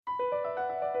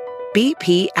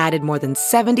BP added more than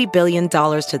 $70 billion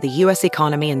to the U.S.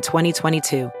 economy in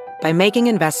 2022 by making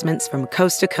investments from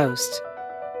coast to coast.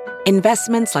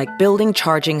 Investments like building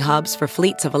charging hubs for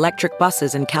fleets of electric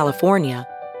buses in California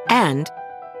and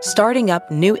starting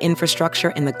up new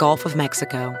infrastructure in the Gulf of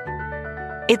Mexico.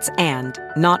 It's and,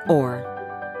 not or.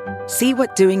 See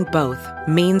what doing both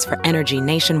means for energy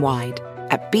nationwide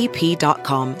at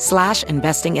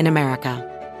bp.com/investing in America.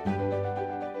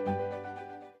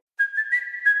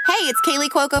 Hey, it's Kaylee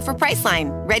Cuoco for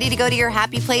Priceline. Ready to go to your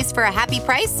happy place for a happy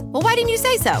price? Well, why didn't you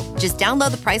say so? Just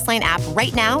download the Priceline app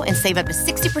right now and save up to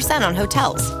 60% on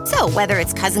hotels. So whether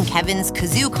it's Cousin Kevin's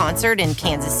Kazoo Concert in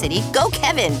Kansas City, go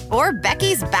Kevin, or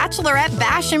Becky's Bachelorette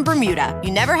Bash in Bermuda,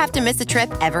 you never have to miss a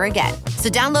trip ever again. So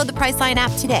download the Priceline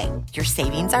app today. Your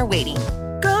savings are waiting.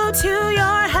 Go to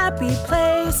your happy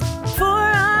place for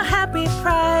a happy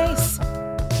price.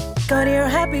 Go to your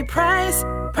happy price,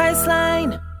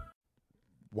 Priceline.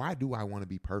 Why do I want to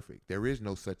be perfect? There is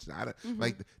no such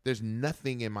like there's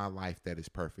nothing in my life that is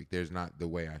perfect. There's not the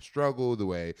way I struggle, the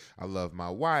way I love my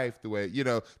wife, the way,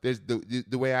 there's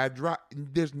the way I drive.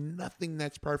 There's nothing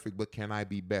that's perfect, but can I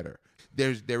be better?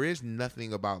 There is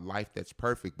nothing about life that's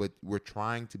perfect, but we're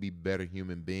trying to be better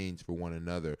human beings for one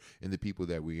another and the people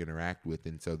that we interact with.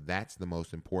 And so that's the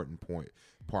most important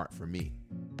part for me.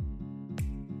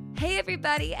 Hey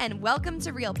everybody, and welcome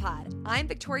to Real Pod. I'm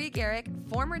Victoria Garrick,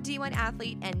 former D1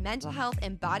 athlete and mental health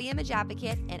and body image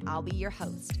advocate, and I'll be your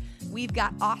host. We've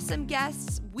got awesome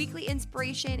guests, weekly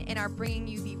inspiration, and are bringing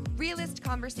you the realest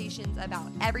conversations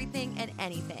about everything and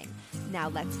anything. Now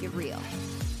let's get real.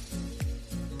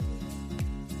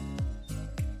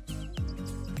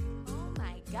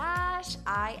 Gosh,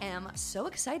 I am so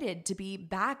excited to be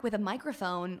back with a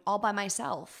microphone all by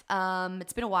myself.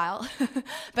 It's been a while,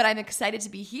 but I'm excited to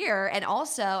be here. And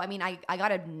also, I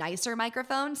got a nicer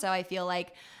microphone, so I feel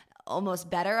like almost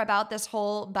better about this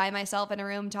whole by myself in a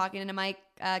room talking in a mic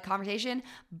conversation.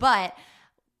 But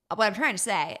what I'm trying to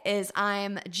say is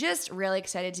I'm just really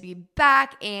excited to be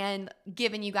back and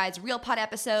giving you guys Real Pod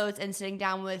episodes and sitting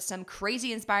down with some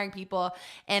crazy inspiring people.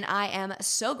 And I am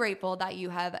so grateful that you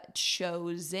have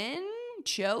chose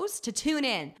to tune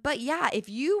in. But yeah, if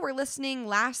you were listening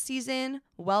last season,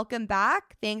 welcome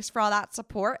back. Thanks for all that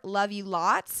support. Love you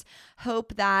lots.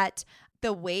 Hope that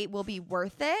the wait will be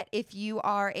worth it. If you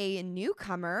are a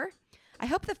newcomer, I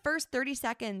hope the first 30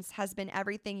 seconds has been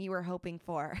everything you were hoping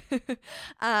for.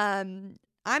 I'm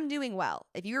doing well.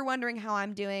 If you were wondering how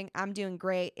I'm doing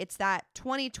great. It's that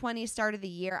 2020 start of the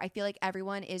year. I feel like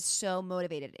everyone is so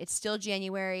motivated. It's still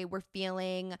January. We're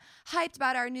feeling hyped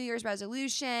about our New Year's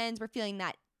resolutions. We're feeling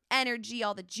that energy.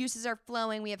 All the juices are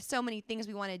flowing. We have so many things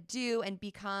we want to do and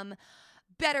become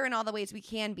better in all the ways we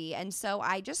can be. And so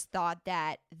I just thought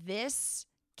that this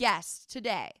guest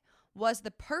today was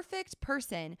the perfect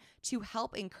person to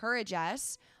help encourage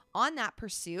us on that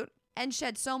pursuit and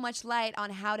shed so much light on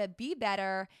how to be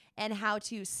better and how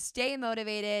to stay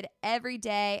motivated every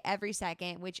day, every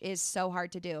second, which is so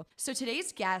hard to do. So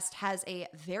today's guest has a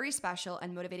very special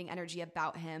and motivating energy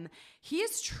about him. He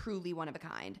is truly one of a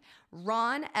kind.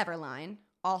 Ron Everline,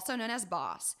 also known as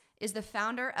Boss, is the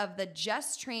founder of the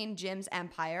Just Train Gym's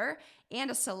empire and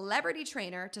a celebrity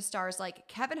trainer to stars like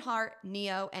Kevin Hart,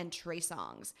 Neo, and Trey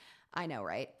Songz. I know,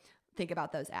 right? Think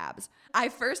about those abs. I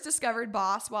first discovered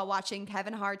Boss while watching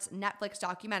Kevin Hart's Netflix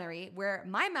documentary, where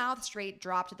my mouth straight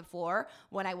dropped to the floor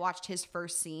when I watched his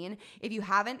first scene. If you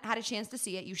haven't had a chance to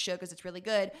see it, you should, because it's really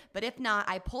good. But if not,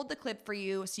 I pulled the clip for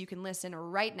you so you can listen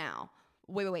right now.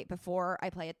 Wait. Before I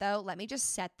play it though, let me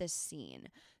just set this scene.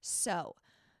 So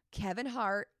Kevin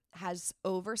Hart has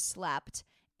overslept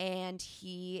and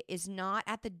he is not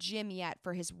at the gym yet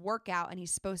for his workout, and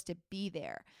he's supposed to be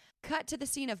there. Cut to the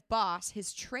scene of Boss,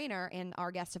 his trainer and our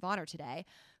guest of honor today,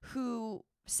 who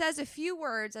says a few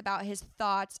words about his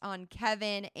thoughts on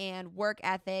Kevin and work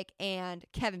ethic and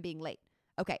Kevin being late.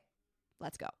 Okay,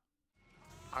 let's go.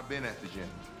 I've been at the gym,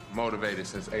 motivated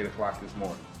since 8 o'clock this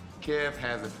morning. Kev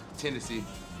has a tendency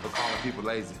of calling people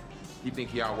lazy. He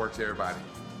think he outworks everybody.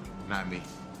 Not me.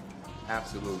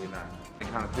 Absolutely not. It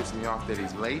kind of pisses me off that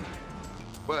he's late,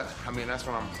 but that's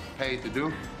what I'm paid to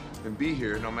do. And be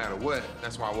here no matter what.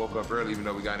 That's why I woke up early, even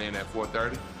though we got in at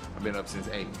 4:30. I've been up since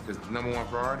 8, because the number one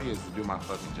priority is to do my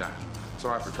fucking job.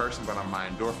 Sorry for cursing, but I'm my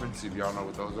endorphins. If y'all know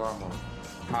what those are, I'm on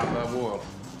high level of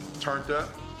turned up.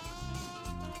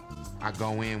 I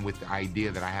go in with the idea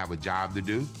that I have a job to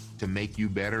do to make you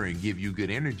better and give you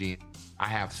good energy. I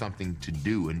have something to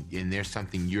do, and there's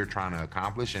something you're trying to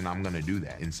accomplish, and I'm gonna do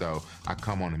that. And so I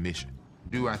come on a mission.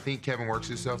 Do I think Kevin works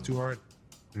himself too hard?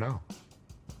 No.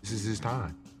 This is his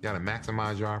time. You gotta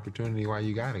maximize your opportunity while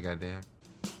you got it, goddamn.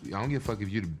 I don't give a fuck if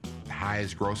you're the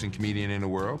highest grossing comedian in the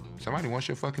world, somebody wants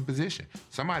your fucking position.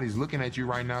 Somebody's looking at you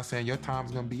right now saying your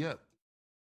time's gonna be up.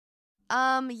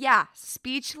 Yeah,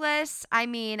 speechless. I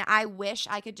mean, I wish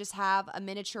I could just have a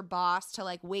miniature boss to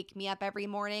like wake me up every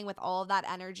morning with all of that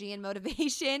energy and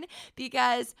motivation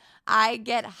because I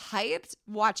get hyped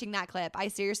watching that clip. I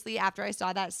seriously, after I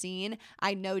saw that scene,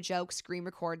 I no joke screen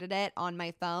recorded it on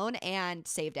my phone and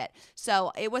saved it.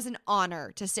 So it was an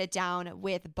honor to sit down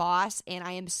with Boss, and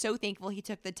I am so thankful he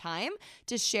took the time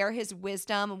to share his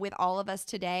wisdom with all of us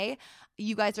today.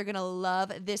 You guys are going to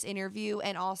love this interview.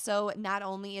 And also, not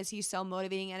only is he so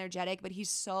motivating and energetic, but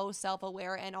he's so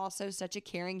self-aware and also such a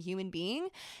caring human being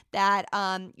that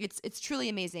it's truly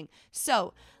amazing.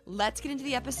 So let's get into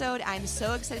the episode. I'm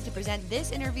so excited to present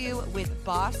this interview with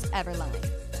Boss Everline.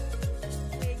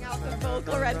 Laying out the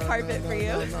vocal red carpet for you.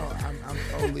 No, I'm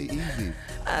totally easy.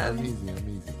 I'm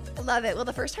easy. Love it. Well,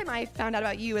 the first time I found out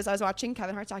about you is I was watching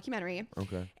Kevin Hart's documentary.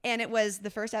 Okay. And it was the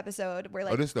first episode where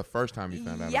like... Oh, this is the first time you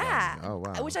found out about me? Oh,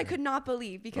 wow. Which I could not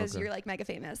believe because you're like mega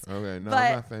famous. Okay. No, but,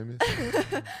 I'm not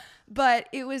famous. But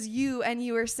it was you, and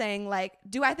you were saying like,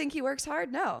 do I think he works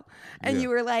hard? No. And you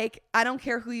were like, I don't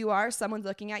care who you are. Someone's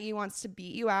looking at you, wants to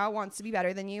beat you out, wants to be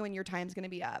better than you, and your time's going to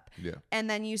be up. Yeah. And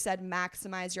then you said,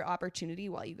 maximize your opportunity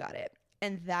while you got it.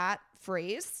 And that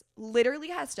phrase literally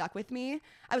has stuck with me.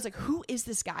 I was like, who is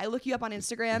this guy? I look you up on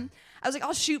Instagram. I was like,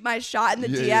 I'll shoot my shot in the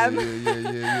DM.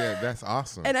 Yeah. That's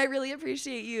awesome. And I really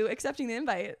appreciate you accepting the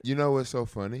invite. You know what's so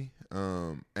funny?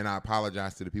 And I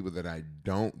apologize to the people that I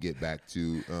don't get back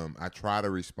to. I try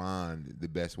to respond the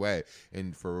best way.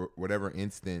 And for whatever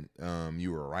instant,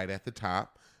 you were right at the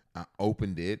top. I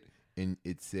opened it, and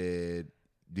it said,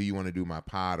 do you want to do my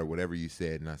pod or whatever you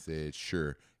said? And I said,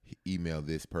 sure. Email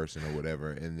this person or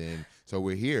whatever, and then so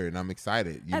we're here, and I'm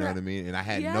excited. You know what I mean? And I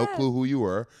had no clue who you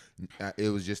were. It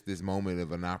was just this moment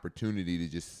of an opportunity to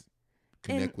just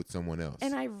connect with someone else.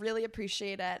 And I really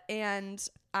appreciate it. And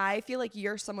I feel like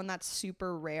you're someone that's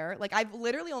super rare. Like I've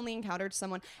literally only encountered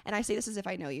someone, and I say this as if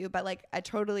I know you, but like I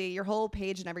totally, your whole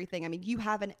page and everything. I mean, you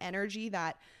have an energy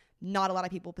that not a lot of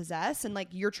people possess, and like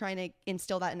you're trying to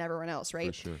instill that in everyone else,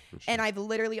 right? For sure. And I've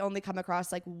literally only come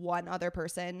across like one other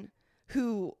person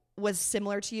who was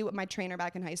similar to you, my trainer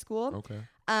back in high school. Okay.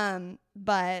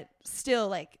 But still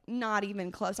like not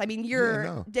even close. I mean,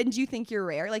 didn't you think you're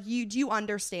rare? Like do you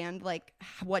understand like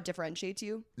what differentiates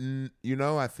you? You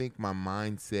know, I think my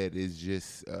mindset is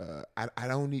just, I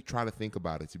don't need try to think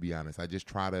about it, to be honest. I just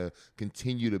try to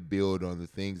continue to build on the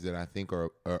things that I think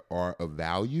are of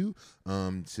value,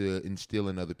 to instill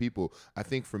in other people. I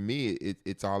think for me,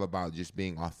 it's all about just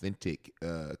being authentic,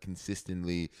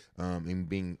 consistently, and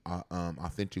being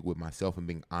authentic with myself and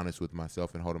being honest with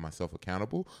myself and holding myself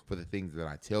accountable for the things that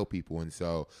I tell people. And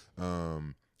so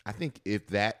I think if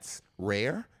that's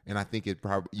rare, and I think it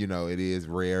probably, it is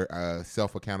rare,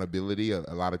 self-accountability. A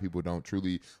lot of people don't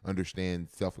truly understand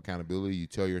self-accountability. You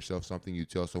tell yourself something, you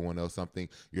tell someone else something,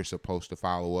 you're supposed to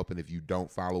follow up. And if you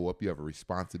don't follow up, you have a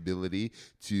responsibility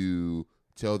to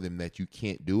tell them that you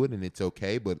can't do it and it's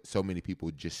okay. But so many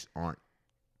people just aren't.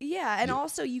 Yeah. And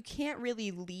also you can't really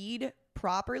lead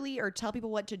properly or tell people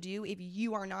what to do if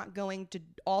you are not going to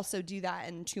also do that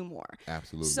and two more.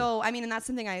 Absolutely. So, I mean, and that's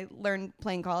something I learned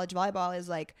playing college volleyball is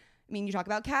like, I mean, you talk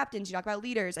about captains, you talk about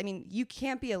leaders. I mean, you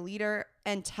can't be a leader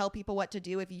and tell people what to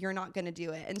do if you're not going to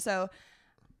do it. And so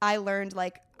I learned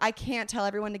like, I can't tell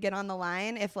everyone to get on the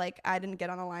line if like I didn't get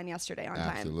on the line yesterday on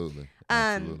time. Absolutely.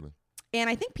 And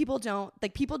I think people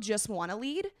just want to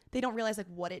lead. They don't realize like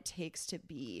what it takes to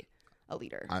be a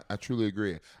leader. I truly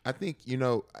agree. I think,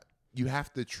 you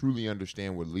have to truly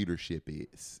understand what leadership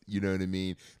is. You know what I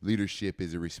mean? Leadership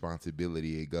is a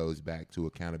responsibility. It goes back to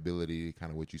accountability, kind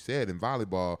of what you said. In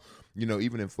volleyball,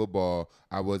 even in football,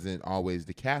 I wasn't always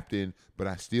the captain, but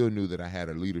I still knew that I had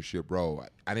a leadership role.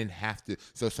 I didn't have to.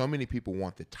 So many people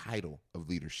want the title of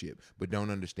leadership, but don't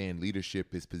understand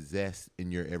leadership is possessed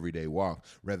in your everyday walk.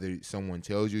 Whether someone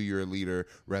tells you you're a leader,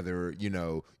 whether,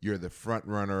 you're the front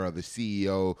runner or the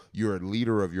CEO, you're a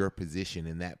leader of your position,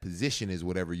 and that position is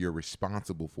whatever you're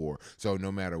responsible for. So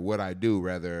no matter what I do,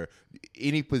 rather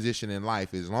any position in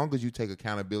life, as long as you take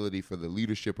accountability for the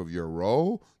leadership of your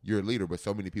role, you're a leader. But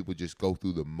so many people just go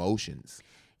through the motions.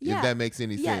 Yeah. If that makes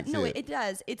any sense. No, it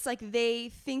does. It's like they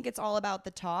think it's all about the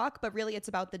talk, but really it's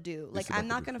about the do. Like I'm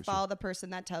not going to follow the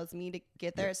person that tells me to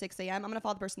get there at 6 a.m. I'm going to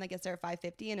follow the person that gets there at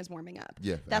 5:50 and is warming up.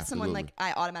 Yeah, that's someone like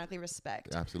I automatically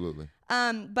respect. Absolutely.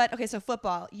 But okay, so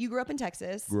football. You grew up in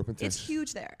Texas. It's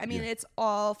huge there. I mean, it's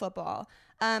all football.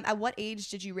 At what age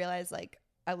did you realize like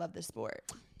I love this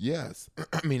sport? Yes.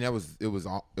 I mean, it was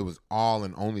all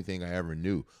and only thing I ever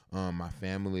knew. My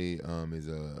family is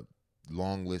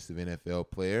long list of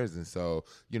NFL players. And so,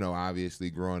 obviously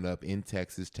growing up in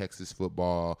Texas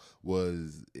football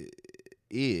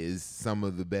is some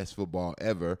of the best football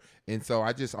ever. And so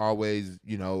I just always,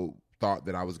 thought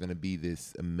that I was going to be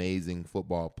this amazing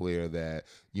football player that,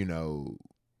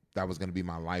 that was going to be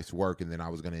my life's work, and then I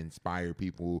was going to inspire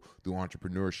people through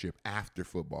entrepreneurship after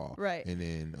football. Right. And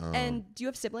then, and do you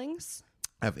have siblings?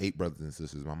 I have 8 brothers and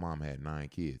sisters. My mom had 9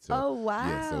 kids. So, oh, wow.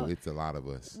 Yeah, so it's a lot of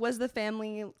us. Was the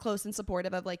family close and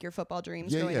supportive of like your football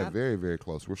dreams growing up? Yeah, very, very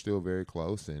close. We're still very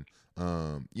close. And,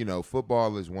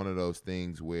 football is one of those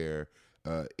things where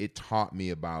it taught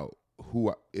me about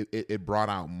it brought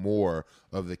out more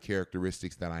of the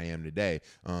characteristics that I am today.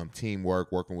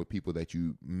 Teamwork, working with people that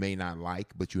you may not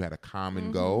like, but you had a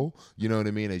common goal. You know what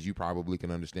I mean? As you probably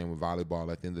can understand with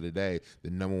volleyball, at the end of the day,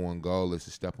 the number one goal is to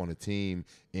step on a team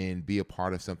and be a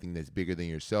part of something that's bigger than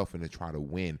yourself and to try to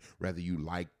win. Whether you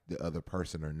like the other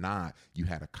person or not, you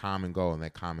had a common goal, and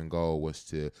that common goal was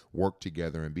to work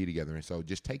together and be together. And so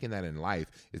just taking that in life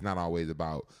is not always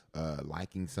about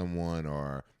liking someone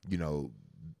or,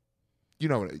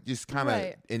 just kind of,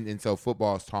 right. and so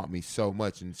football has taught me so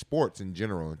much, in sports in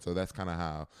general. And so that's kind of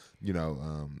how,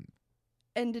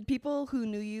 And did people who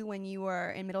knew you when you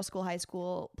were in middle school, high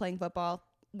school, playing football,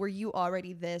 were you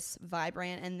already this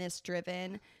vibrant and this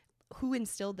driven? Who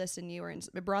instilled this in you or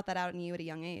brought that out in you at a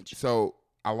young age? So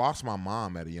I lost my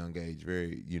mom at a young age,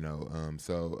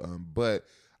 but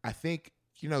I think,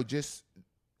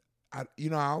 I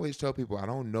always tell people, I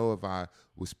don't know if I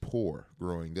was poor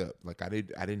growing up. Like I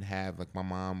didn't have, like, my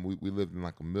mom, we lived in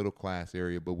like a middle class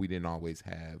area, but we didn't always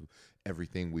have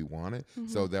everything we wanted.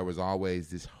 So there was always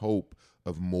this hope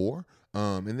of more.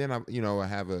 And then I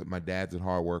have my dad's a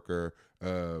hard worker.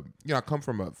 I come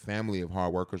from a family of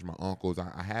hard workers. My uncles,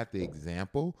 I had the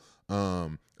example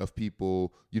of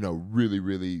people, really,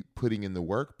 really putting in the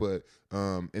work. But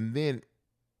and then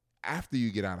after you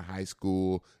get out of high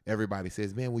school, everybody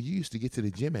says, man, well, you used to get to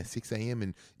the gym at 6 a.m.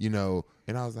 And,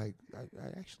 and I was like,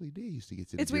 I actually did used to get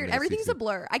to the gym. It's weird. At Everything's 6 a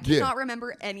blur. I cannot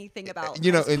remember anything about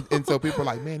and so people are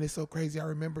like, man, it's so crazy. I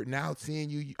remember now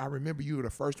seeing you. I remember you were the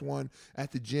first one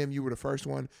at the gym. You were the first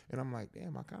one. And I'm like,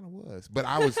 damn, I kind of was. But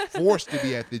I was forced to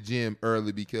be at the gym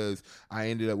early because I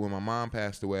ended up, when my mom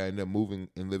passed away, I ended up moving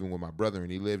and living with my brother.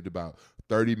 And he lived about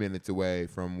 30 minutes away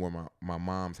from where my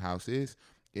mom's house is.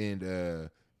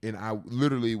 And I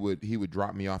literally he would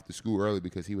drop me off to school early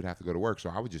because he would have to go to work. So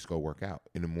I would just go work out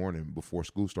in the morning before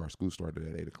school started. School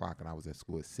started at 8 o'clock and I was at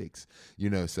school at 6,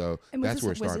 so and that's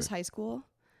where it started. Was this high school?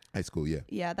 High school, yeah.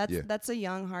 Yeah, that's a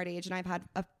young, hard age. And I've had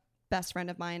a best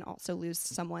friend of mine also lose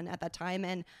someone at that time.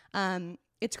 And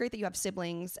it's great that you have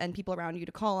siblings and people around you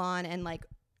to call on, and like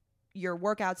your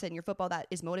workouts and your football that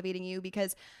is motivating you,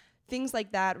 because things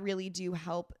like that really do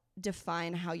help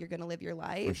define how you're going to live your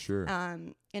life. For sure.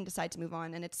 And decide to move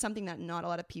on. And it's something that not a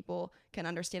lot of people can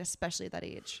understand, especially at that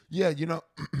age. Yeah,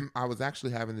 I was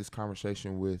actually having this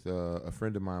conversation with a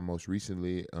friend of mine most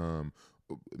recently.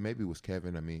 Maybe it was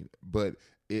Kevin. But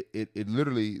it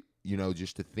literally,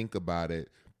 just to think about it,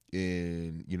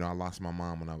 and I lost my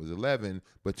mom when I was 11,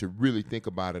 but to really think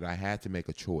about it, I had to make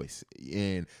a choice.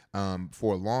 And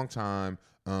for a long time,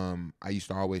 I used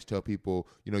to always tell people,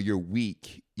 you're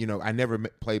weak. I never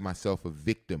played myself a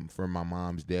victim for my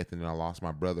mom's death, and then I lost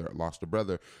a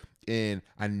brother, and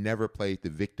I never played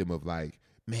the victim of like,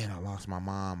 man, I lost my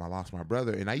mom, I lost my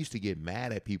brother. And I used to get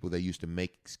mad at people that used to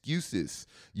make excuses,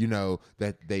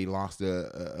 that they lost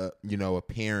a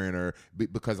parent, or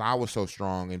because I was so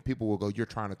strong, and people will go, you're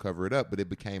trying to cover it up. But it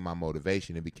became my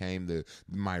motivation. It became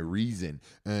my reason.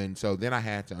 And so then I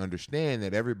had to understand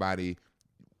that everybody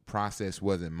process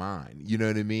wasn't mine. You know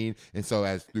what I mean? And so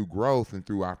as through growth and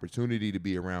through opportunity to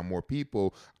be around more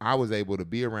people, I was able to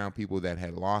be around people that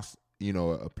had lost,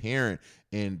 a parent,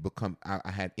 and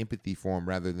I had empathy for him,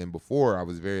 rather than before I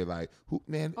was very like,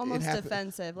 almost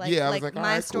defensive. Like, yeah, like my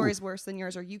right, story's cool. worse than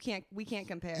yours, or we can't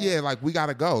compare. Yeah, like we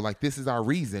gotta go. Like this is our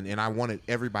reason, and I wanted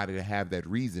everybody to have that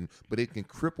reason, but it can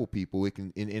cripple people. It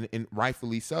can, and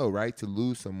rightfully so, right? To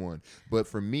lose someone. But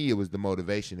for me, it was the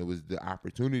motivation. It was the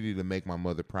opportunity to make my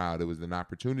mother proud. It was an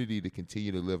opportunity to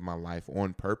continue to live my life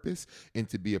on purpose and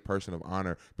to be a person of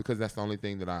honor, because that's the only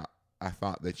thing that I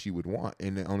thought that she would want,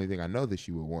 and the only thing I know that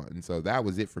she would want. And so that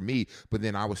was it for me. But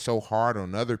then I was so hard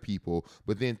on other people.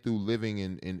 But then through living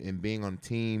and being on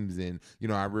teams, and,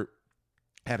 I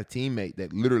had a teammate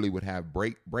that literally would have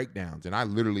breakdowns, and I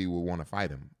literally would want to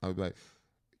fight him. I would be like,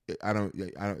 I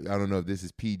don't know if this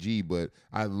is PG, but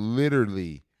I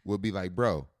literally would be like,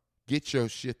 bro, get your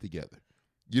shit together.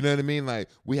 You know what I mean? Like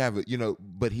we have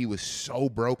but he was so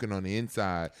broken on the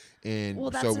inside. And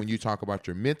so when you talk about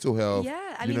your mental health,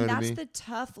 yeah, that's the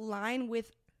tough line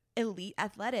with elite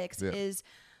athletics is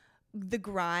the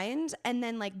grind and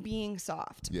then like being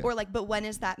soft or like, but when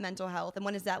is that mental health and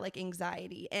when is that like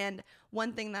anxiety? And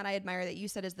one thing that I admire that you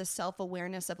said is the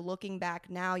self-awareness of looking back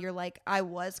now. You're like, I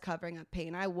was covering up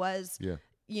pain. I was,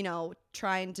 you know,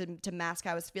 trying to mask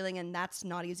how I was feeling, and that's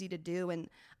not easy to do. And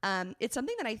it's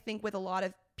something that I think with a lot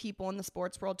of people in the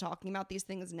sports world talking about these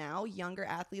things now, younger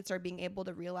athletes are being able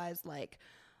to realize like,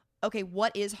 okay,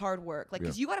 what is hard work? Like,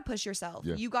 because you got to push yourself.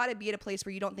 You got to be at a place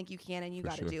where you don't think you can, and you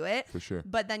got to do it. For sure.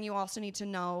 But then you also need to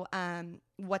know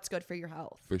what's good for your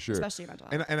health. For sure. Especially your mental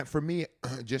health. And for me,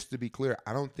 just to be clear,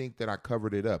 I don't think that I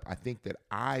covered it up. I think that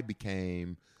I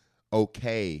became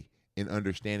okay in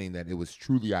understanding that it was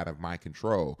truly out of my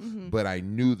control. But I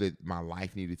knew that my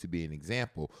life needed to be an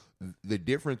example. The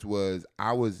difference was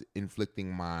I was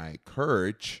inflicting my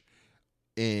courage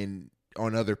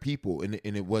on other people, and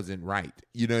it wasn't right.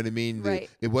 You know what I mean? Right.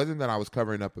 It wasn't that I was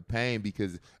covering up a pain,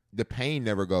 because the pain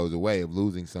never goes away of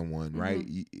losing someone, right?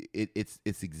 It's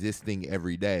existing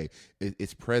every day.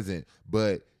 It's present,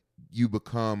 but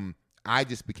I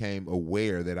just became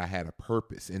aware that I had a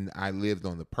purpose, and I lived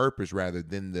on the purpose rather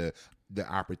than the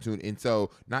opportunity. And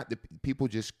so people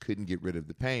just couldn't get rid of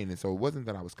the pain. And so it wasn't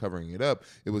that I was covering it up.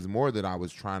 It was more that I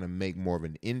was trying to make more of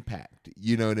an impact.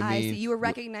 You know what I mean? I see. You were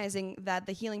recognizing that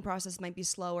the healing process might be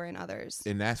slower in others.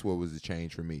 And that's what was the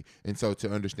change for me. And so to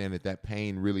understand that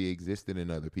pain really existed in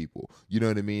other people, you know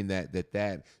what I mean?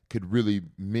 That could really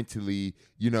mentally,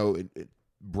 you know, it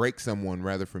break someone.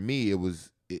 Rather, for me,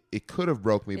 it could have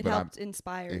broke me, It but helped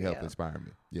inspire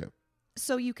me. Yeah.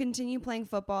 So you continue playing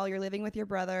football. You're living with your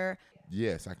brother.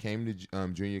 Yes, I came to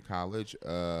junior college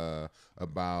I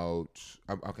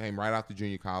came right out to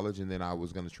junior college, and then I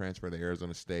was going to transfer to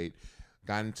Arizona State.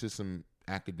 Got into some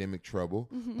academic trouble.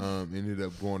 Ended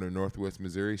up going to Northwest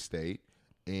Missouri State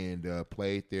and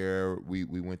played there. We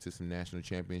went to some national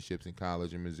championships in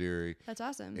college in Missouri. That's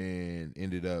awesome. And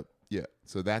ended up,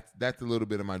 so that's a little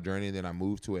bit of my journey. And then I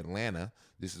moved to Atlanta.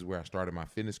 This is where I started my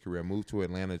fitness career. I moved to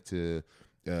Atlanta to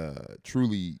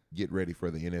truly get ready for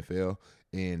the NFL.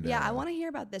 And I want to hear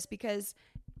about this because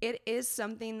it is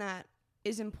something that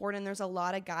is important. There's a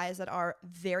lot of guys that are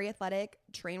very athletic,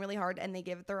 train really hard, and they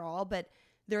give it their all, but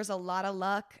there's a lot of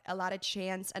luck, a lot of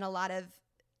chance, and a lot of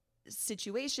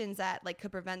situations that like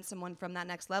could prevent someone from that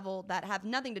next level that have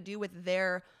nothing to do with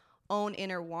their own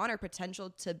inner want or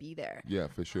potential to be there. Yeah,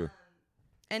 for sure.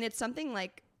 And it's something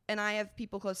like, and I have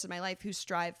people close to my life who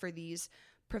strive for these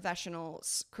professional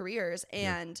careers,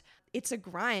 and it's a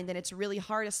grind and it's really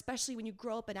hard, especially when you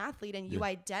grow up an athlete and you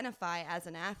identify as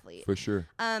an athlete. For sure.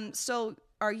 So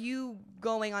are you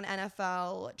going on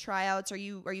NFL tryouts? Are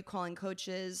you calling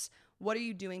coaches? What are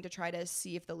you doing to try to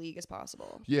see if the league is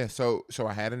possible? Yeah, so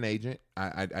I had an agent.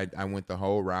 I went the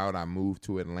whole route. I moved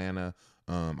to Atlanta.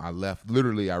 I left.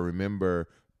 Literally, I remember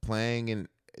playing in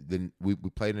we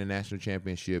played in the national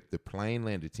championship.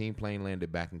 The team plane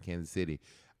landed back in Kansas City.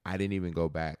 I didn't even go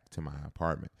back to my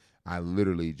apartment. I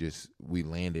literally we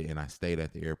landed and I stayed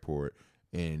at the airport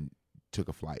and took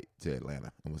a flight to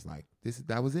Atlanta and was like,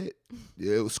 that was it.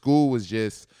 School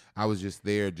was I was just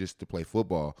there just to play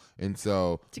football. And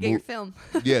so to get your film.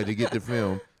 Yeah, to get the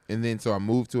film. And then so I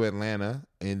moved to Atlanta,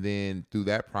 and then through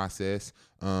that process,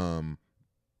 I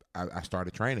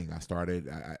started training. I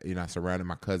surrounded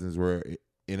my cousins were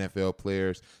NFL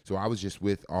players. So I was just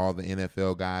with all the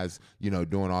NFL guys,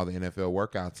 doing all the NFL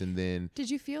workouts. And then did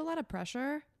you feel a lot of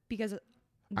pressure because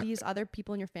these other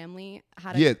people in your family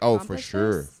had for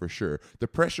sure. The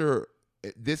pressure,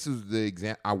 this is the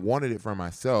example. I wanted it for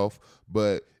myself,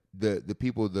 but the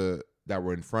people that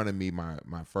were in front of me,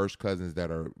 my first cousins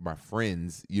that are my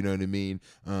friends, you know what I mean,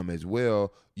 as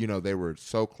well, they were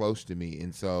so close to me.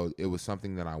 And so it was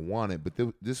something that I wanted, but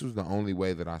this was the only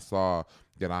way that I saw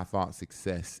that I thought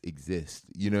success exists,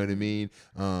 you know what I mean,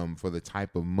 for the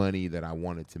type of money that I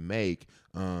wanted to make,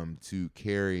 to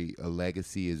carry a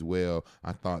legacy as well.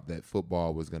 I thought that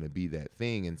football was going to be that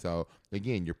thing. And so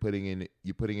again, you're putting in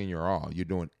your all, you're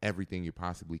doing everything you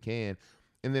possibly can.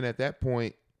 And then at that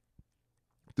point,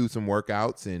 through some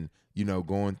workouts and,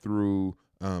 going through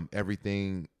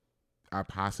everything I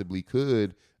possibly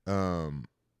could,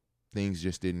 things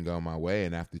just didn't go my way.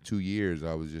 And after 2 years,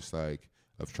 I was just like,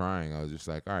 of trying, I was just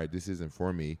like, all right, this isn't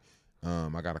for me.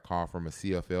 I got a call from a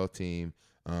CFL team.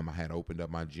 I had opened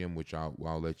up my gym, which I'll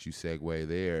let you segue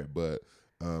there. But,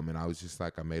 and I was just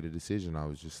like, I made a decision. I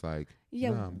was just like,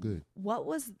 nah, I'm good. What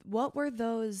was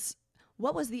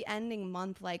the ending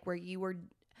month like where you were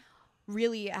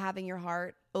really having your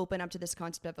heart open up to this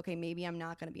concept of, okay, maybe I'm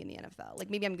not going to be in the NFL.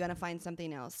 Like maybe I'm going to find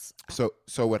something else.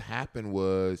 So what happened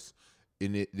was,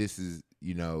 this is,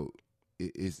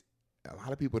 a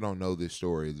lot of people don't know this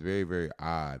story. It's very, very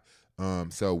odd.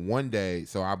 So one day,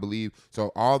 so I believe,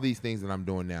 so all these things that I'm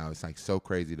doing now, it's like so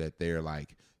crazy that they're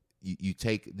like, you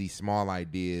take these small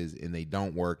ideas and they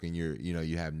don't work, and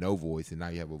you have no voice, and now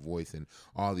you have a voice, and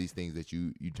all these things that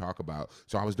you talk about.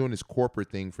 So I was doing this corporate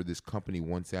thing for this company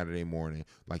one Saturday morning,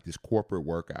 like this corporate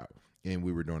workout. And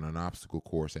we were doing an obstacle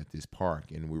course at this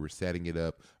park, and we were setting it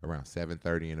up around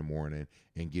 7:30 in the morning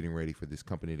and getting ready for this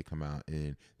company to come out.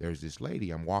 And there's this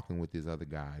lady. I'm walking with this other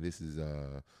guy. This is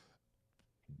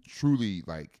truly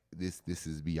like this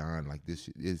is beyond, like this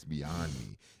is beyond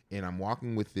me. And I'm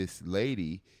walking with this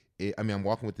lady. I'm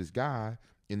walking with this guy,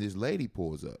 and this lady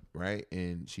pulls up, right?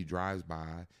 And she drives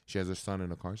by. She has her son in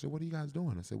the car. She said, "What are you guys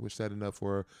doing?" I said, "We're setting up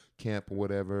for camp or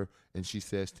whatever." And she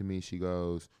says to me, she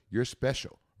goes, "You're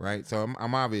special." Right. So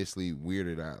I'm obviously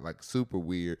weirded out, like super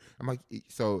weird. I'm like,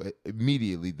 so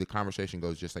immediately the conversation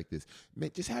goes just like this.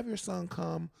 Man, just have your son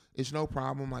come. It's no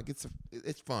problem. Like it's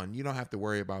fun. You don't have to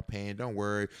worry about paying. Don't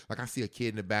worry. Like I see a kid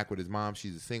in the back with his mom.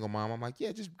 She's a single mom. I'm like,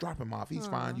 yeah, just drop him off. He's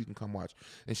fine. You can come watch.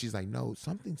 And she's like, no,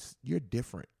 you're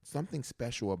different. Something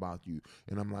special about you.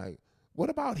 And I'm like, what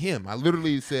about him? I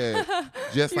literally said,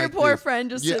 just your like poor this.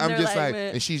 friend just yeah, sitting I'm there just like,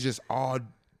 man. and she's just all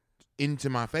into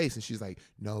my face, and she's like,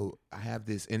 no, I have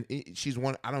this, and she's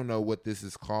one, I don't know what this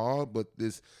is called, but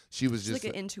she was just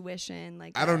like an intuition,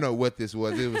 like I don't know what this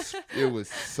was. It was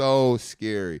so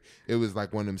scary. It was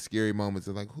like one of them scary moments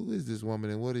of like, who is this woman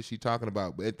and what is she talking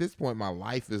about? But at this point, my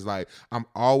life is like, I've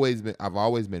always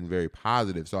been very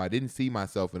positive, so I didn't see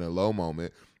myself in a low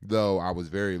moment, though I was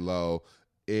very low,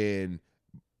 and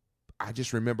I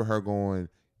just remember her going,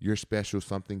 "You're special,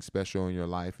 something special in your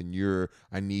life, and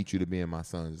I need you to be in my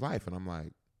son's life." And I'm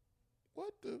like,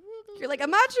 what the? You're like,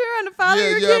 I'm not trying to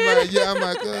father your kid. I'm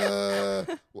like, well,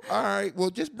 all right,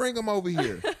 well, just bring him over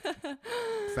here.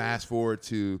 Fast forward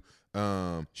to,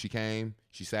 she came,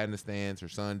 she sat in the stands, her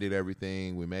son did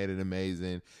everything, we made it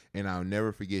amazing, and I'll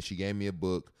never forget, she gave me a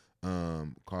book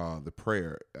called The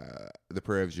Prayer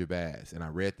of Jabez, and I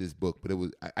read this book, but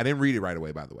I didn't read it right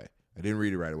away, by the way. I didn't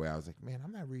read it right away. I was like, man,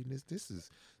 I'm not reading this.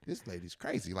 This lady's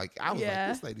crazy. Like, I was like,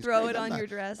 this lady's throw crazy. it on your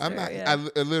dresser. I'm not. Yeah.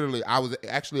 I was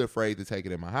actually afraid to take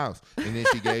it in my house. And then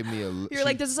she gave me You're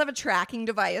like, does this have a tracking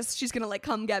device? She's going to like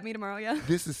come get me tomorrow. Yeah.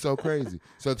 This is so crazy.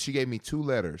 So she gave me 2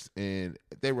 letters, and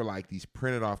they were like these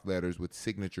printed off letters with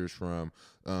signatures from,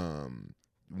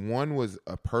 one was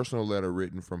a personal letter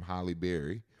written from Holly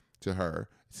Berry to her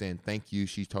saying thank you.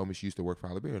 She told me she used to work for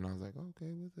Holly Berry, and I was like,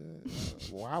 okay,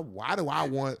 why do I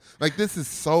want, like, this is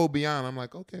so beyond. I'm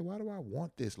like, okay, why do I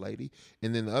want this lady?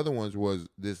 And then the other ones was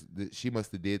this she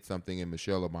must have did something in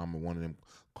Michelle Obama, one of them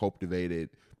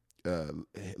cultivated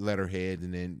letterheads,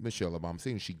 and then Michelle Obama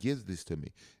saying she gives this to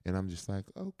me, and I'm just like,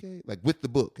 okay, like with the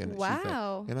book, and wow, she's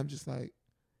like, and I'm just like,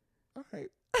 all right,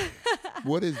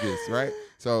 what is this, right?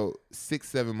 So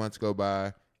 6-7 months go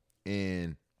by,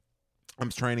 and I'm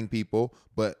training people,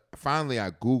 but finally I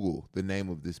Google the name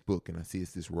of this book, and I see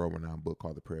it's this world-renowned book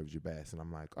called The Prayer of Jabez, and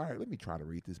I'm like, all right, let me try to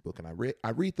read this book. And I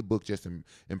read the book just in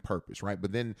purpose, right?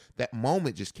 But then that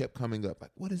moment just kept coming up, like,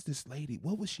 what is this lady?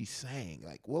 What was she saying?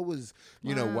 Like, what was,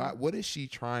 what is she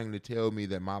trying to tell me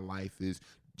that my life is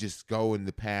just going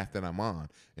the path that I'm on?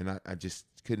 And I just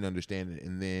couldn't understand it.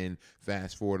 And then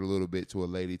fast forward a little bit to a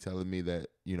lady telling me that,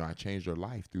 I changed her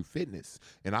life through fitness.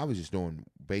 And I was just doing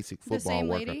basic football same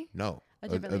work. lady? No. A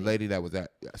A different lady that was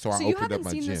at, so I you opened up haven't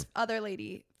my seen gym. this other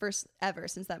lady ever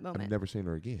since that moment. I've never seen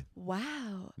her again.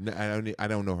 Wow. No, I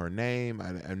don't know her name.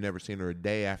 I've never seen her a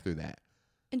day after that.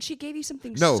 And she gave you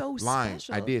something No, so lying.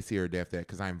 special. I did see her a day after that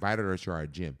because I invited her to our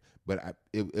gym. But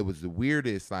it was the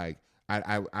weirdest, like,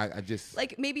 I just.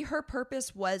 Like, maybe her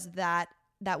purpose was that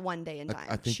one day in time.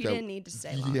 I think she didn't need to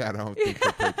stay long. Yeah, I don't think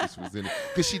her purpose was in it.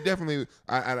 Because she definitely,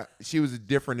 she was a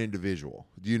different individual.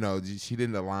 She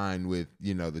didn't align with,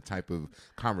 the type of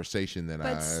conversation that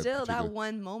But still, that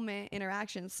one moment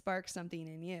interaction sparked something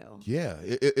in you. Yeah.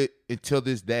 It until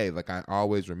this day, like, I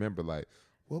always remember, like,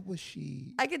 what was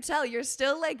she? I could tell you're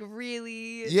still like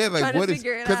really like, what is,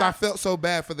 because I felt so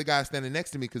bad for the guy standing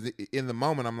next to me, because in the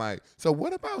moment I'm like, so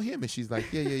what about him? And she's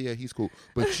like, yeah, he's cool,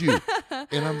 but you.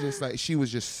 And I'm just like, she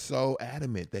was just so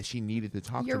adamant that she needed to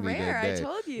talk You're to me rare, that day. I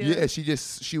told you. Yeah,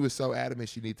 she was so adamant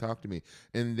she needed to talk to me.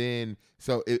 And then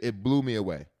so it blew me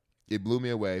away. It blew me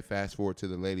away. Fast forward to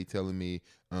the lady telling me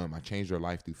I changed her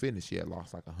life through fitness. She had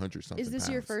lost like 100-something Is this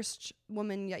pounds. your first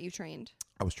woman that you trained?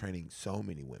 I was training so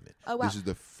many women. Oh, wow. This is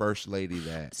the first lady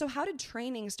that. So how did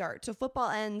training start? So football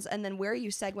ends, and then where are you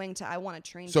segueing to I want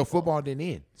to train So people? football didn't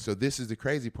end. So this is the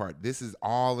crazy part. This is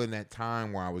all in that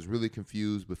time where I was really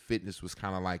confused, but fitness was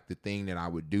kind of like the thing that I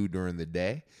would do during the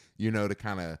day, to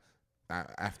kind of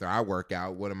after I work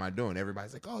out, what am I doing?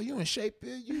 Everybody's like, oh, you in shape?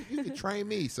 You can train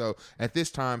me. So at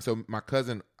this time, so my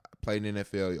cousin played in the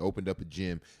NFL. He opened up a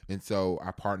gym. And so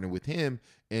I partnered with him.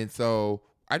 And so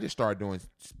I just started doing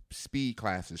speed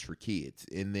classes for kids.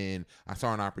 And then I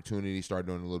saw an opportunity, started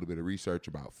doing a little bit of research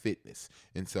about fitness.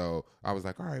 And so I was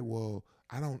like, all right, well,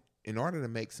 in order to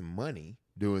make some money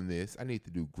doing this, I need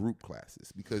to do group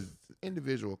classes because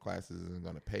individual classes isn't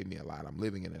going to pay me a lot. I'm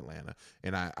living in Atlanta,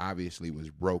 and I obviously was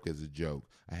broke as a joke.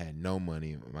 I had no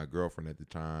money. My girlfriend at the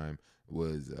time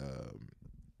was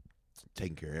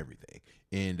taking care of everything.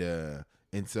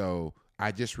 And so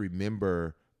I just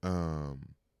remember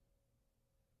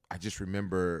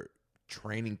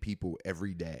training people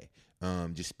every day,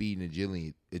 just speed and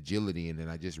agility. And then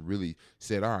I just really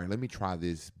said, all right, let me try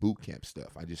this boot camp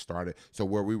stuff. I just started. So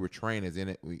where we were trained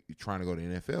trying to go to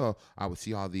NFL, I would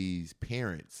see all these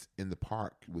parents in the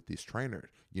park with this trainer,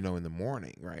 in the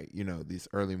morning, right? These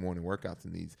early morning workouts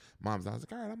and these moms. I was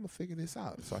like, all right, I'm going to figure this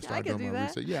out. So I started doing my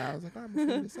research. Yeah, I was like, all right, I'm going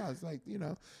to figure this out. It's like,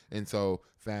 And so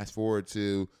fast forward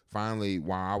to finally,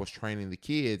 while I was training the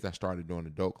kids, I started doing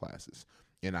adult classes.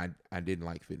 And I didn't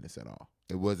like fitness at all.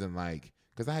 It wasn't like,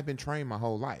 because I had been trained my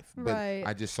whole life. But Right.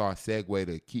 I just saw a segue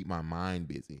to keep my mind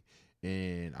busy.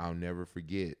 And I'll never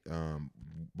forget,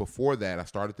 before that, I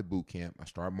started the boot camp. I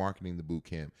started marketing the boot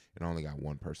camp, and I only got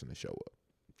one person to show up.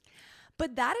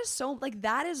 But that is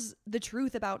that is the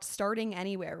truth about starting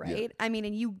anywhere, right? Yeah. I mean,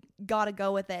 and you got to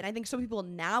go with it. And I think some people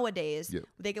nowadays, Yeah.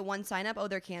 they get one sign up,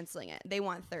 they're canceling it. They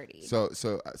want 30. So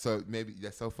maybe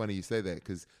that's so funny you say that,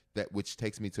 because which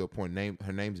takes me to a point.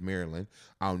 Her name's Marilyn.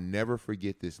 I'll never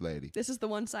forget this lady. This is the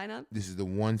one sign up? This is the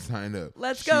one sign up.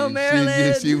 Let's go,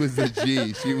 Marilyn. She was the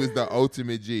G. She was the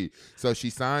ultimate G. So she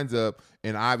signs up,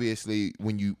 and obviously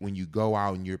when you go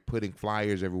out and you're putting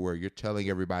flyers everywhere, you're telling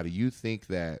everybody, you think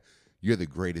that you're the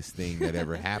greatest thing that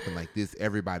ever happened. Like this,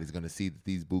 everybody's going to see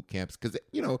these boot camps. Because,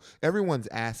 everyone's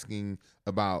asking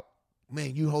about,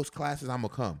 man, you host classes, I'm going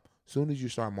to come. As soon as you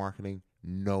start marketing,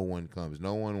 no one comes.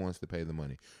 No one wants to pay the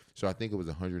money. So I think it was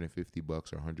 $150 or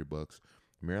 $100.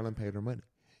 Marilyn paid her money.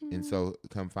 Mm-hmm. And so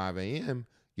come 5 a.m.,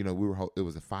 it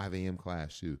was a 5 a.m.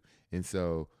 class too. And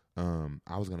so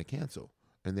I was going to cancel.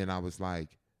 And then I was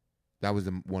like, that was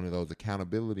one of those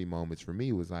accountability moments for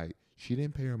me, was like, she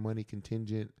didn't pay her money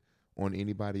contingent on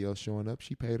anybody else showing up.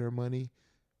 She paid her money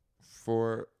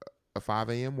for a 5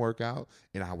 a.m. workout.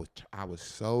 And I was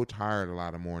so tired a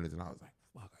lot of mornings, and I was like,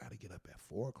 fuck, I got to get up at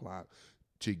 4 o'clock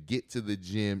to get to the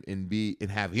gym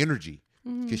and have energy,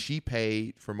 because she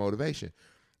paid for motivation,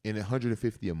 and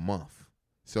 $150 a month.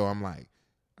 So I'm like,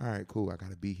 all right, cool, I got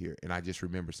to be here. And I just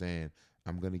remember saying,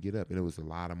 I'm going to get up. And it was a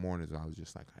lot of mornings I was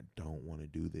just like, I don't want to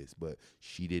do this. But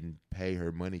she didn't pay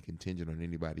her money contingent on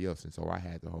anybody else. And so I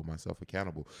had to hold myself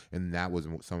accountable. And that was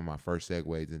some of my first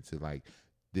segues into like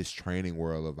this training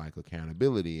world of like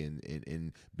accountability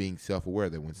and being self-aware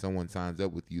that when someone signs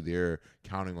up with you, they're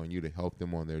counting on you to help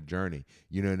them on their journey.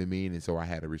 You know what I mean? And so I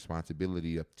had a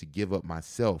responsibility to give up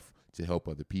myself to help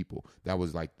other people. That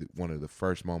was like one of the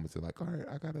first moments of like, all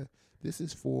right, this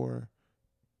is for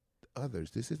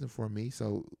others. This isn't for me.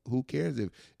 So who cares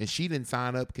and she didn't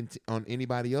sign up on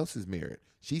anybody else's merit.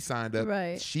 She signed up.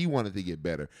 Right. She wanted to get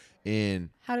better. And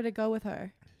How did it go with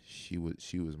her? she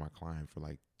was my client for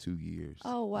like 2 years.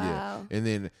 Oh, wow. Yeah. And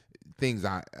then things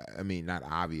I mean, not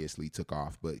obviously took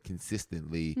off, but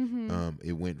consistently,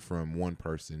 it went from one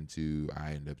person to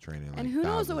I ended up training like and who knows what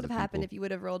would thousands have of happened people. if you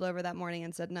would have rolled over that morning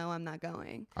and said, no, I'm not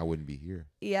going. I wouldn't be here.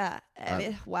 Yeah. I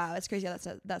mean, wow. It's crazy how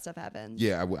that stuff happens.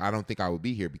 Yeah, I don't think I would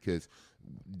be here, because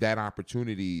that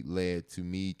opportunity led to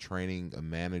me training a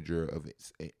manager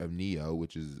of Neo,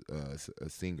 which is a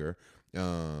singer,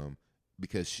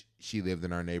 because she lived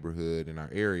in our neighborhood, in our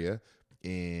area,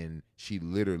 and she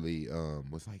literally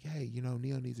was like, hey,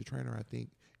 Neo needs a trainer, I think.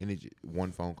 And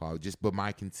one phone call, but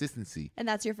my consistency. And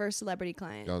that's your first celebrity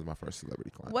client. That was my first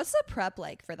celebrity client. What's the prep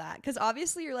like for that? Because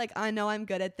obviously you're like, I know I'm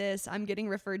good at this. I'm getting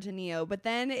referred to Neo. But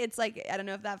then it's like, I don't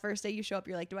know if that first day you show up,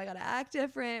 you're like, do I got to act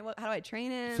different? How do I train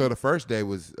him? So the first day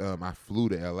was I flew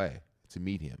to L.A. to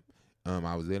meet him.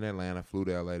 I was in Atlanta, flew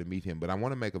to L.A. to meet him. But I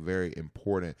want to make a very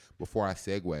important, before I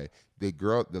segue,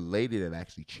 the lady that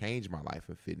actually changed my life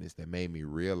in fitness, that made me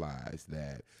realize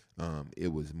that it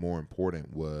was more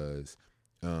important, was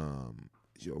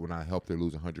when I helped her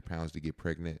lose 100 pounds to get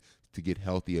pregnant, to get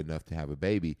healthy enough to have a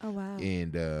baby. Oh, wow.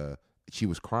 And she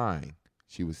was crying.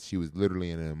 She was literally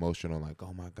in an emotional, like,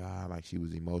 oh my God, like she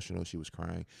was emotional. She was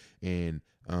crying. And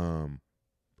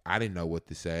I didn't know what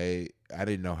to say. I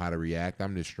didn't know how to react.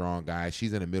 I'm this strong guy.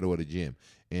 She's in the middle of the gym,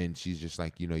 and she's just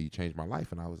like, you know, you changed my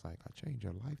life. And I was like, I changed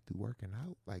your life through working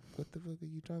out? Like, what the fuck are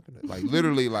you talking about? Like,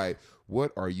 literally, like,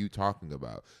 what are you talking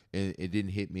about? And it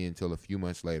didn't hit me until a few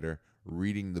months later,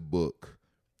 reading the book.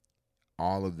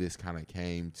 All of this kind of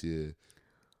came together.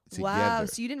 Wow,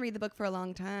 so you didn't read the book for a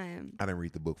long time. I didn't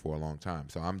read the book for a long time,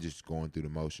 so I'm just going through the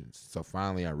motions. So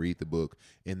finally, I read the book,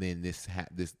 and then this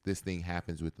thing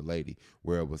happens with the lady,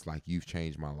 where it was like, you've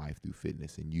changed my life through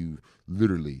fitness, and you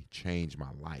literally changed my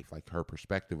life, like her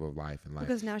perspective of life, and like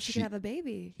because now she can have a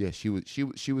baby. Yeah, she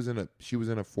was in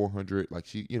a 400, like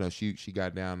she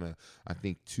got down to I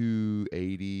think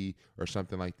 280 or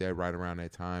something like that, right around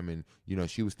that time, and you know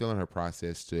she was still in her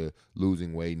process to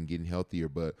losing weight and getting healthier,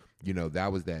 but you know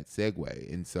that was that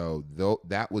segue, and so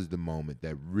that was the moment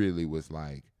that really was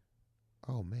like,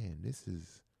 oh man,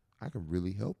 I can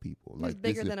really help people. It's like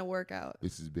bigger than a workout.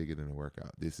 This is bigger than a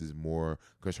workout. This is more,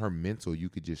 because her mental, you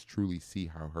could just truly see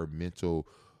how her mental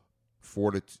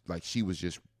fortitude, like she was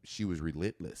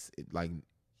relentless. Like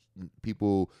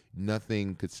people,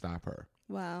 nothing could stop her.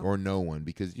 Wow. Or no one,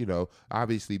 because you know,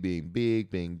 obviously being big,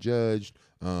 being judged,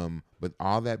 but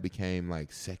all that became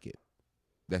like second.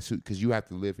 That's because you have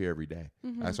to live here every day.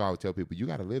 Mm-hmm. That's why I would tell people, you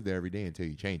got to live there every day until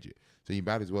you change it. So you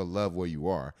might as well love where you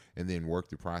are and then work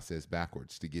the process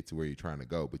backwards to get to where you're trying to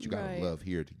go. But you got to love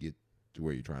here to get to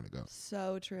where you're trying to go.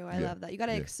 So true. I love that. You got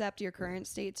to accept your current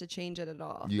state to change it at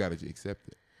all. You got to accept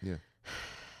it. Yeah.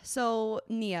 So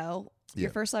Neo, your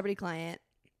first celebrity client,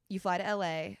 you fly to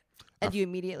LA and you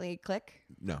immediately click?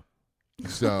 No.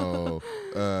 So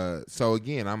so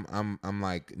again, I'm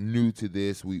like new to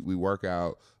this. We work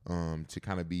out to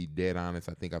kind of be dead honest.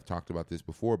 I think I've talked about this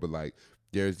before, but like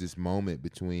there's this moment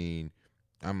between,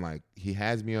 I'm like, he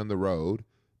has me on the road,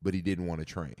 but he didn't want to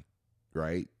train,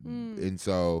 right? And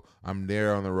so I'm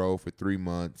there on the road for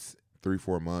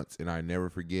 4 months, and I never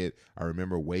forget, I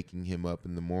remember waking him up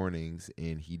in the mornings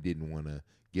and he didn't want to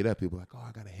get up. People like, oh,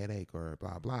 I got a headache or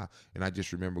blah, blah. And I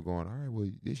just remember going, all right, well,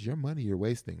 this is your money you're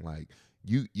wasting. Like,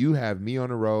 you have me on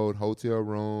the road, hotel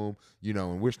room, you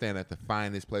know, and we're staying at the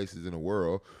finest places in the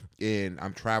world, and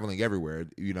I'm traveling everywhere.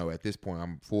 You know, at this point,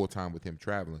 I'm full time with him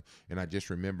traveling. And I just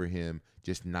remember him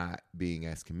just not being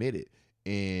as committed.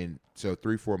 And so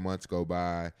 3-4 months go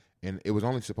by, and it was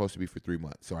only supposed to be for 3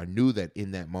 months. So I knew that in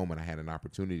that moment I had an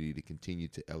opportunity to continue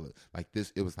to like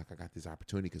this. It was like, I got this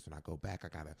opportunity because when I go back, I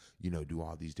got to, you know, do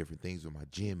all these different things with my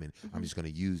gym. And I'm just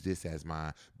going to use this as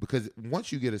because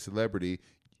once you get a celebrity,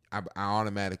 I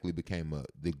automatically became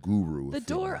the guru. The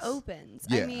door opens.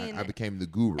 Yeah, I mean, I became the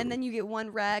guru. And then you get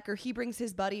one rec, or he brings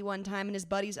his buddy one time, and his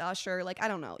buddy's usher. Like, I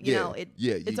don't know. You know,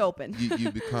 it's open. you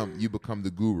become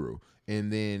the guru.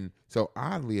 And then, so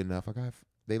oddly enough,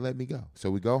 they let me go.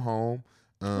 So we go home.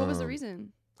 What was the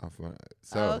reason?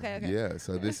 Okay. Yeah.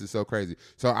 So this is so crazy.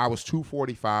 So I was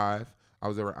 245.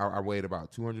 I weighed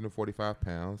about 245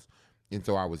 pounds, and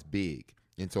so I was big.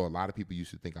 And so a lot of people used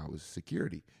to think I was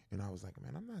security. And I was like,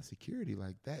 man, I'm not security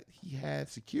like that. He had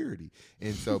security.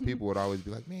 And so people would always be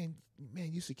like, man,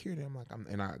 you security. I'm like,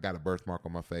 and I got a birthmark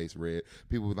on my face, red.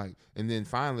 People would like, and then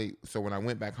finally, so when I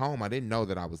went back home, I didn't know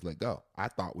that I was let go. I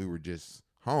thought we were just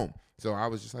home. So I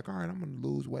was just like, all right, I'm going to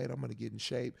lose weight. I'm going to get in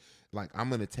shape. Like, I'm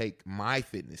going to take my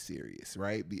fitness serious,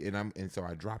 right? And so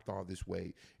I dropped all this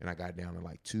weight, and I got down to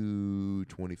like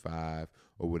 225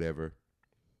 or whatever.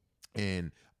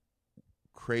 And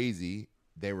crazy,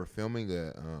 they were filming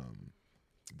a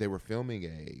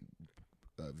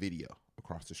video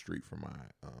across the street from my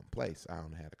place. I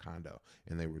had a condo,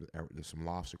 and there's some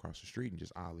lofts across the street. And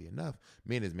just oddly enough,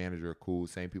 me and his manager are cool.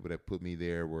 Same people that put me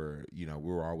there were, you know,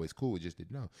 we were always cool. We just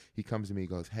didn't know. He comes to me, he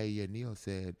goes, hey, yeah, Neil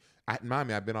said,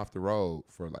 Mommy, I've been off the road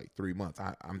for like 3 months.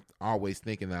 I'm always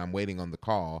thinking that I'm waiting on the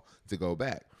call to go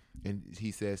back. And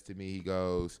he says to me, he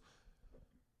goes,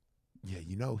 yeah,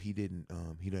 you know, he doesn't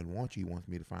want you. He wants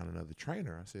me to find another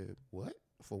trainer. I said, what?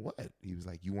 For what? He was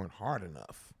like, you weren't hard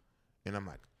enough. And I'm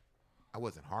like, I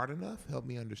wasn't hard enough? Help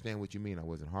me understand what you mean I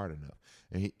wasn't hard enough.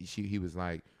 And he was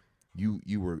like, you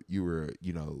were,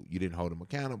 you know, you didn't hold him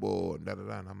accountable and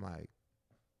da-da-da. And I'm like,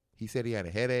 he said he had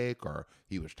a headache or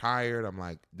he was tired. I'm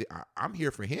like, I'm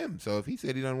here for him. So if he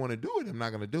said he doesn't want to do it, I'm not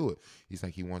going to do it. He's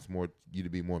like, he wants you to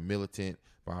be more militant,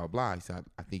 blah, blah, blah. He said,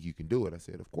 I think you can do it. I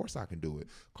said, of course I can do it.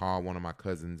 Called one of my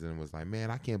cousins and was like,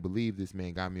 man, I can't believe this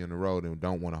man got me on the road and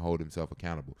don't want to hold himself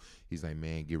accountable. He's like,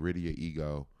 man, get rid of your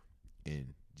ego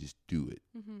and just do it.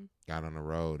 Mm-hmm. Got on the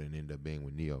road and ended up being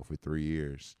with Neo for 3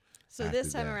 years. So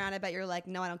this time around, I bet you're like,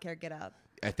 no, I don't care. Get up.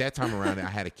 At that time around, I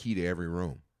had a key to every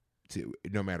room. to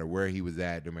no matter where he was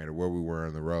at, no matter where we were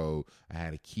on the road, I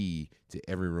had a key to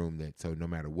every room so no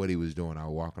matter what he was doing, I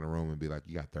would walk in the room and be like,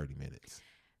 you got 30 minutes.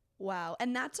 Wow.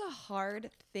 And that's a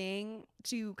hard thing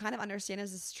to kind of understand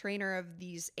as this trainer of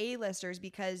these A-listers,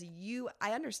 because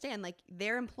I understand, like,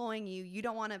 they're employing you. You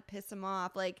don't want to piss them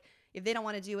off. Like, if they don't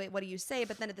want to do it, what do you say?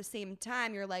 But then at the same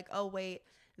time, you're like, oh, wait,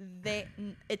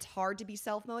 it's hard to be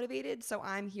self-motivated. So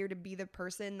I'm here to be the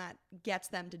person that gets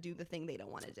them to do the thing they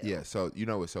don't want to do. Yeah. So, you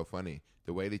know what's so funny?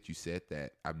 The way that you said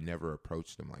that, I've never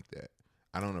approached them like that.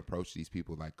 I don't approach these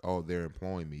people like, oh, they're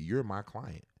employing me. You're my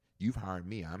client. You've hired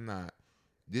me. I'm not.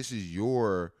 This is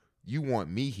you want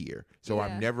me here. So Yeah.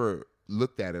 I've never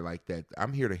looked at it like that.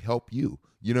 I'm here to help you.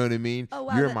 You know what I mean? Oh,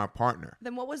 wow. You're my partner.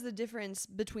 Then what was the difference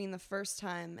between the first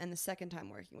time and the second time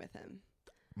working with him?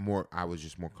 I was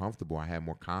just more comfortable. I had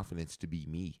more confidence to be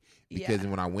me, because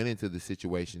when I went into the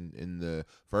situation in the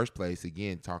first place,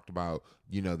 again, talked about,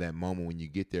 that moment when you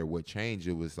get there, what changed.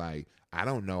 It was like, I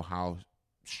don't know how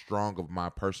strong of my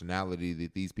personality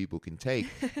that these people can take.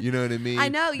 You know what I mean? I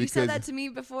know you said that to me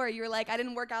before. You were like, I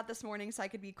didn't work out this morning so I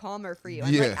could be calmer for you.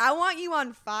 I'm Yeah. like, I want you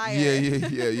on fire.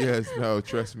 Yes. No,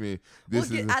 trust me.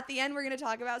 At the end, we're going to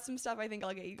talk about some stuff. I think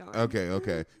I'll get you going.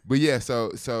 Okay. But yeah, so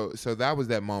that was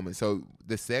that moment. So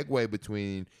the segue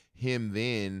between him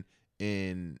then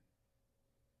and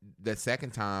that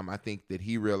second time, I think that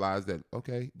he realized that,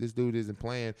 okay, this dude isn't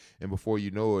playing. And before you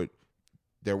know it,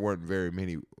 there weren't very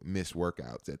many missed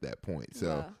workouts at that point.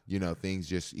 So, things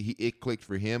just, it clicked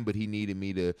for him, but he needed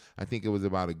me to, I think it was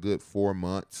about a good 4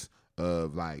 months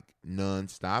of like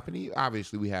nonstop. And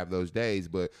obviously we have those days,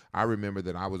 but I remember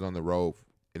that I was on the road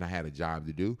and I had a job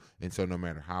to do. And so no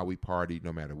matter how we partied,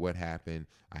 no matter what happened,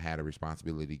 I had a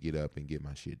responsibility to get up and get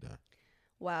my shit done.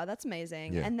 Wow, that's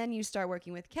amazing. Yeah. And then you start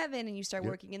working with Kevin and you start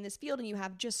working in this field and you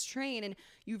have Just Train, and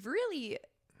you really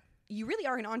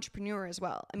are an entrepreneur as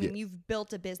well. I mean, you've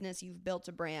built a business, you've built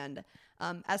a brand.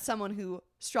 As someone who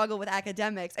struggled with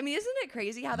academics, I mean, isn't it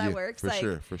crazy how that works?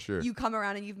 For sure. You come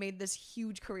around and you've made this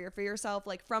huge career for yourself,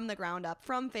 like from the ground up,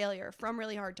 from failure, from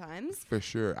really hard times. For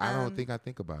sure. I don't think I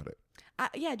think about it.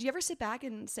 Do you ever sit back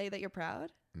and say that you're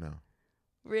proud? No.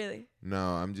 Really?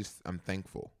 No, I'm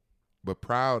thankful. But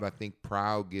proud, I think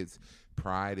pride is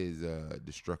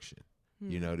destruction.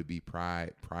 To be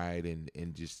pride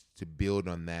and just to build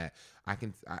on that.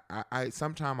 I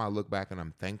sometimes I look back and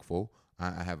I'm thankful.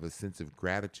 I have a sense of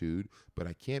gratitude, but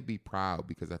I can't be proud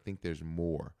because I think there's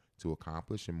more to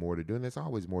accomplish and more to do. And there's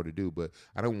always more to do, but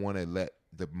I don't want to let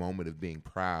the moment of being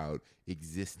proud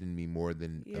exist in me more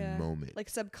than a moment. Like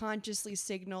subconsciously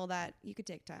signal that you could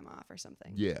take time off or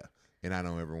something. Yeah. And I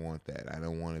don't ever want that. I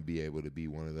don't want to be able to be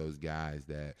one of those guys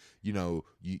that,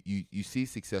 you see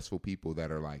successful people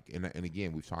that are like, and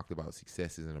again, we've talked about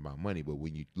success isn't about money, but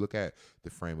when you look at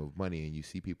the frame of money and you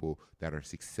see people that are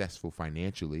successful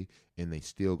financially and they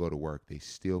still go to work, they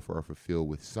still are fulfilled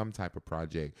with some type of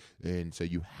project. And so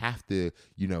you have to,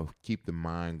 keep the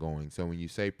mind going. So when you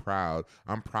say proud,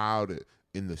 I'm proud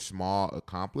in the small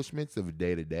accomplishments of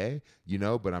day to day,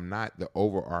 but I'm not the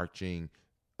overarching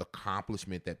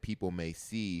accomplishment that people may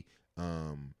see.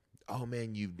 Oh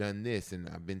man, you've done this, and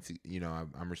I've been to,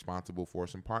 I'm responsible for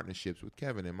some partnerships with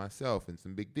Kevin and myself and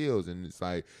some big deals, and it's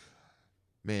like,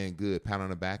 man, good, pat on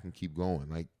the back and keep going.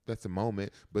 Like, that's a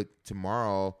moment, but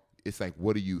tomorrow it's like,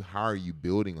 how are you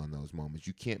building on those moments?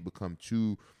 You can't become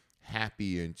too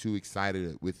happy and too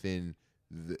excited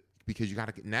because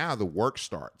now the work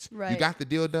starts. Right. You got the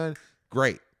deal done,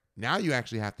 great. Now you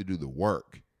actually have to do the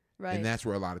work. Right. And that's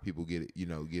where a lot of people get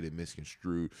it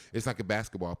misconstrued. It's like a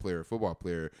basketball player, a football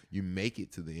player. You make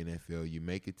it to the NFL, you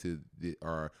make it to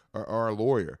or a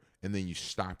lawyer, and then you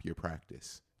stop your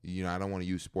practice. I don't want to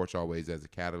use sports always as a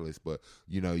catalyst, but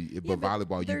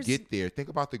volleyball, you get there. Think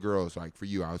about the girls. Like for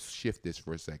you, I'll shift this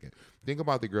for a second. Think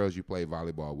about the girls you played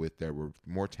volleyball with that were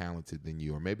more talented than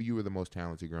you, or maybe you were the most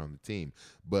talented girl on the team,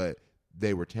 but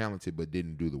they were talented but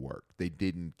didn't do the work. They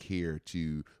didn't care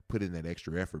to put in that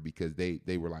extra effort because they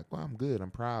were like, well, I'm good,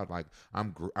 I'm proud, like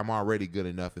I'm already good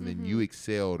enough. And then you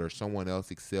excelled or someone else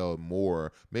excelled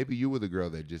more. Maybe you were the girl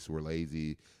that just were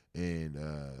lazy and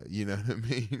you know what I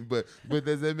mean? But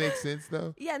does that make sense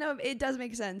though? Yeah, no, it does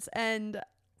make sense. And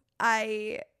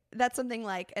that's something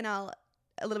like, and a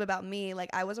little bit about me, like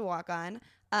I was a walk-on.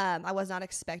 I was not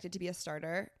expected to be a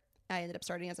starter. I ended up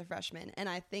starting as a freshman. And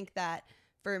I think that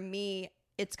for me,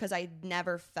 it's because I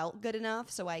never felt good enough.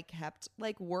 So I kept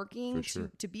like working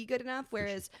to be good enough.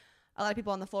 Whereas a lot of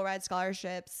people on the full ride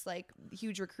scholarships, like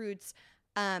huge recruits,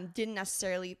 didn't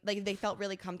necessarily, like they felt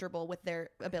really comfortable with their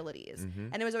abilities. Mm-hmm.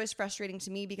 And it was always frustrating to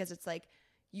me because it's like,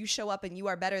 you show up and you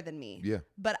are better than me. Yeah.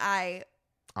 But I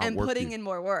am putting in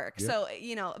more work. Yeah. So,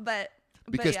 but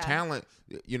Because yeah. talent,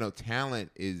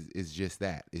 talent is just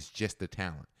that. It's just the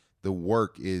talent. The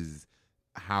work is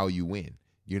how you win.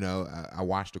 I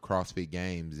watched the CrossFit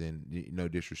Games, and no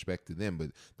disrespect to them,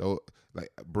 but though, like,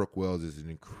 Brooke Wells is an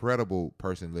incredible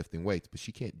person lifting weights, but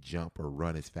she can't jump or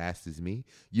run as fast as me.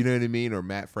 You know what I mean? Or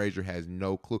Matt Frazier has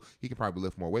no clue. He can probably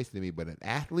lift more weights than me, but an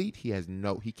athlete, he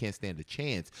can't stand a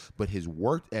chance. But his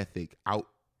work ethic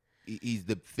he's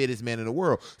the fittest man in the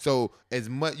world. So as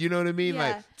much, you know what I mean?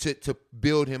 Yeah. Like to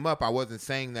build him up, I wasn't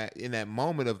saying that in that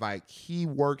moment of like, he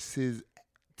works to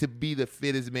be the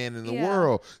fittest man in the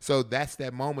world. So that's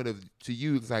that moment to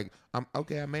you. It's like,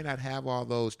 I may not have all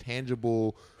those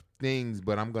tangible things,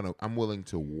 but I'm willing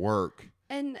to work.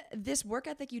 And this work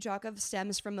ethic you talk of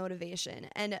stems from motivation.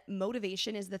 And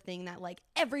motivation is the thing that like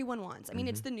everyone wants. I mean,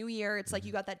 it's the new year. It's like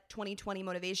you got that 2020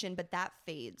 motivation, but that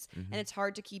fades. And it's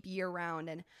hard to keep year round.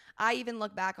 And I even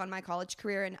look back on my college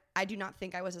career, and I do not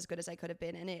think I was as good as I could have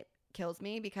been. And it kills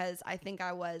me because I think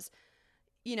I was,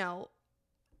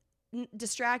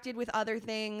 distracted with other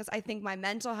things. I think my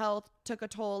mental health took a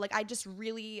toll. Like, I just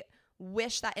really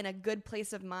wish that in a good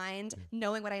place of mind,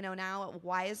 knowing what I know now,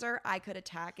 wiser, I could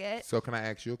attack it. So can I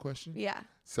ask you a question? Yeah.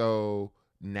 So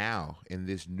now in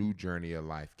this new journey of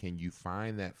life, can you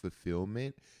find that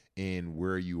fulfillment in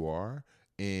where you are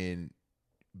and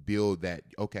build that,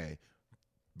 okay,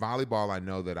 volleyball, I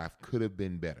know that I could have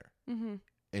been better.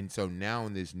 And so now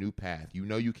in this new path,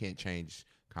 you can't change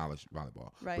college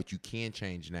volleyball, right, but you can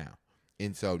change now.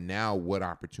 And so now what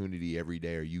opportunity every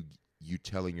day are you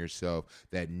telling yourself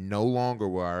that no longer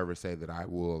will I ever say that I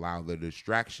will allow the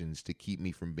distractions to keep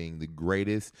me from being the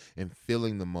greatest and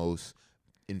feeling the most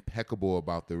impeccable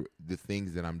about the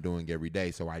things that I'm doing every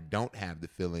day. So I don't have the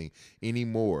feeling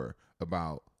anymore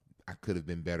about I could have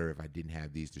been better if I didn't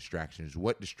have these distractions.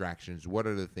 What distractions? What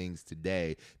are the things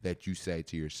today that you say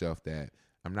to yourself that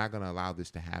I'm not going to allow this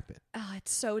to happen? Oh,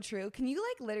 it's so true. Can you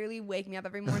like literally wake me up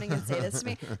every morning and say this to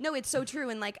me? No, it's so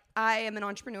true. And like, I am an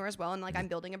entrepreneur as well. And like, I'm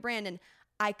building a brand, and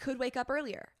I could wake up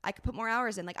earlier. I could put more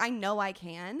hours in. Like, I know I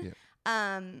can.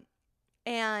 Yeah.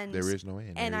 And there is no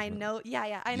end. And I know,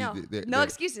 I know. No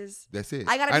excuses. That's it.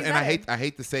 I gotta be better. And I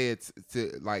hate to say it's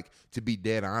to be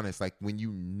dead honest. Like, when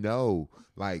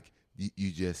like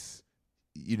you just,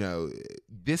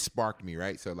 this sparked me,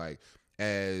 right? So like,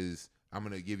 as I'm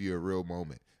gonna give you a real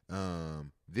moment.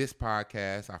 This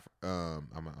podcast, I'm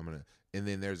gonna, and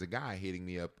then there's a guy hitting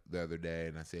me up the other day,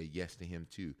 and I said yes to him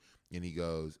too, and he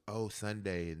goes, "Oh,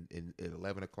 Sunday at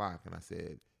 11 o'clock," and I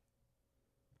said,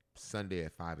 "Sunday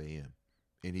at 5 a.m."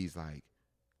 and he's like,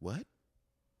 "What?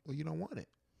 Well, you don't want it.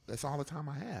 That's all the time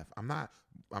I have. I'm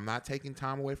not taking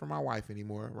time away from my wife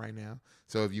anymore right now.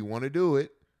 So if you want to do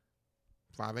it,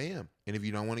 5 a.m. And if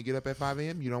you don't want to get up at 5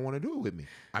 a.m., you don't want to do it with me.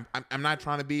 I'm not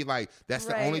trying to be like, that's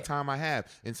the only time I have.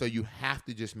 And so you have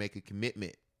to just make a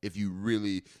commitment if you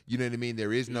really, you know what I mean?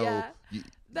 There is no... Yeah.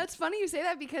 That's funny you say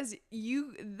that, because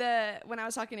when I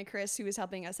was talking to Chris, who was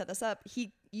helping us set this up,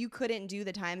 you couldn't do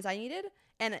the times I needed.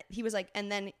 And he was like,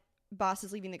 and then boss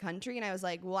is leaving the country, and I was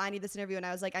like, well, I need this interview, and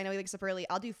I was like, I know he wakes up early,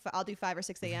 I'll do 5 or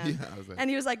 6 a.m. Yeah, I was like, and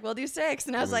he was like, we'll do 6,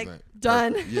 and I was like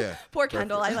done. Perfect. Yeah. Poor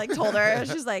Kendall. I like told her,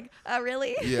 she's like,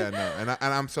 really? Yeah, no,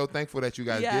 and I'm so thankful that you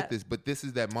guys did this, but this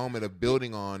is that moment of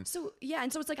building on. So yeah,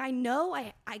 and so it's like, I know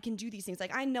I can do these things.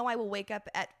 Like, I know I will wake up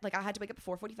at, like, I had to wake up at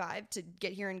 4:45 to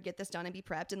get here and get this done and be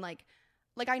prepped, and like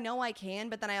I know I can,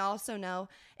 but then I also know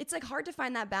it's like hard to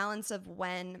find that balance of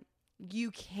when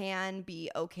you can be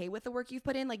okay with the work you've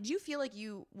put in. Like, do you feel like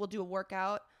you will do a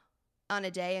workout on a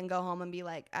day and go home and be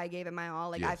like, I gave it my all?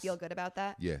 Like, yes. I feel good about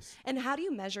that? Yes. And how do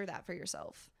you measure that for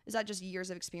yourself? Is that just years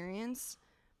of experience?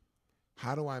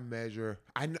 How do I measure?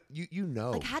 I know you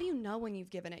know. Like, how do you know when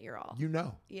you've given it your all? You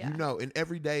know. Yeah. You know. And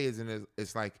every day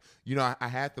it's like, I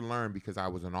had to learn, because I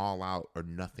was an all out or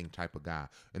nothing type of guy.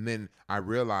 And then I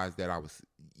realized that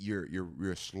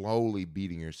you're slowly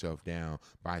beating yourself down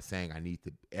by saying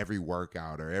every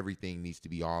workout or everything needs to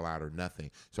be all out or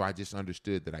nothing. So I just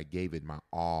understood that I gave it my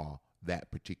all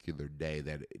that particular day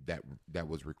that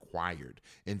was required.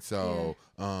 And so,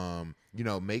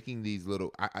 making these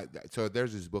little, so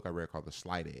there's this book I read called The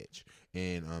Slight Edge,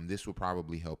 and this will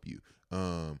probably help you.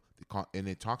 And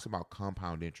it talks about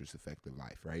compound interest effect of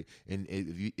life, right? And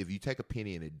if you take a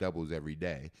penny and it doubles every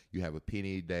day, you have a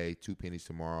penny a day, 2 pennies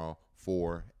tomorrow,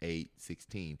 4, 8,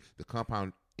 16. The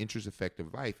compound interest effect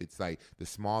of life, it's like the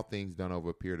small things done over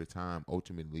a period of time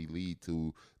ultimately lead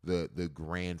to the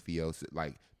grand fios,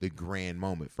 like the grand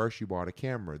moment. First you bought a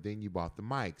camera, then you bought the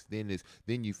mics,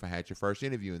 then you had your first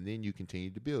interview, and then you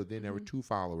continued to build. Then there were 2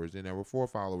 followers, then there were 4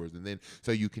 followers, and then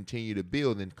so you continue to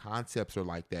build. And concepts are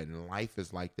like that, and life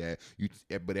is like that.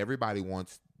 But everybody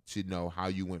wants to know how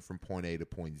you went from point A to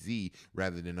point Z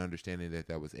rather than understanding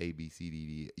that was A, B, C, D,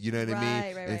 D. You know what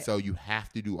I mean? And so you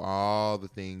have to do all the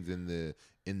things in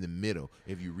the middle.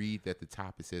 If you read at the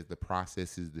top, it says the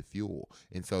process is the fuel.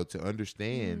 And so to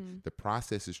understand the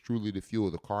process is truly the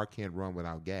fuel. The car can't run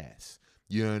without gas.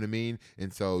 You know what I mean?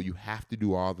 And so you have to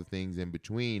do all the things in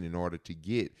between in order to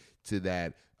get to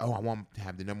that, oh, I want to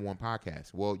have the #1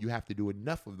 podcast. Well, you have to do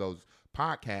enough of those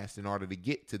podcasts in order to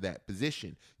get to that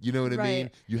position. You know what I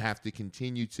mean? You have to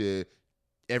continue to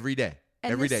every day.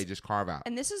 And every day, just carve out.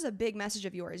 And this is a big message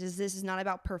of yours, is this is not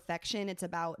about perfection. It's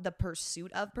about the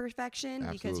pursuit of perfection.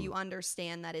 Absolutely. Because you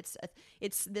understand that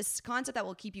it's this concept that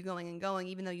will keep you going and going,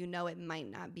 even though you know it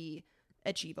might not be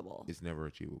achievable. It's never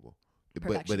achievable.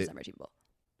 Perfection is never achievable.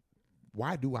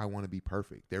 Why do I want to be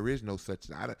perfect? There is no such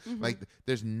like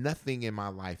there's nothing in my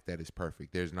life that is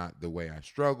perfect. There's not the way I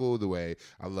struggle, the way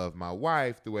I love my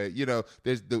wife, the way,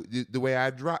 there's the way I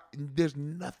drive. There's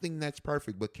nothing that's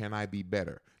perfect, but can I be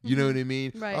better? You know what I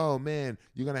mean? Right. Oh man,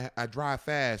 I drive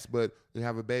fast, but you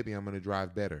have a baby, I'm going to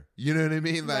drive better. You know what I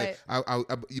mean? Like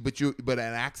but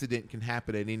an accident can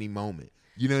happen at any moment.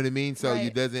 You know what I mean? So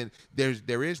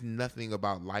there is nothing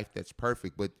about life that's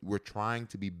perfect, but we're trying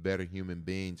to be better human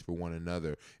beings for one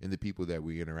another and the people that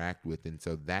we interact with. And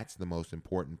so that's the most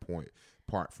important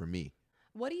part for me.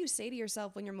 What do you say to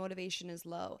yourself when your motivation is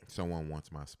low? Someone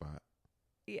wants my spot.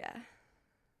 Yeah.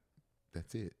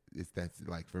 That's it. That's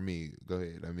like for me. Go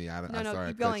ahead. I mean, I'm sorry.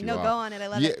 Keep going. No, off. go on it. I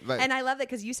love it. And I love that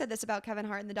because you said this about Kevin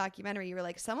Hart in the documentary. You were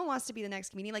like, someone wants to be the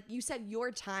next comedian. Like you said,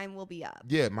 your time will be up.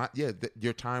 Yeah,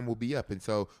 your time will be up. And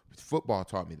so football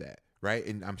taught me that, right?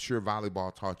 And I'm sure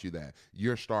volleyball taught you that.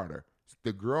 You're a starter.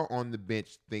 The girl on the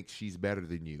bench thinks she's better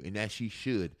than you, and that she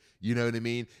should. You know what I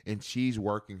mean? And she's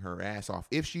working her ass off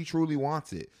if she truly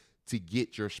wants it to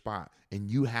get your spot. And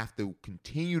you have to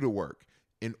continue to work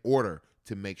in order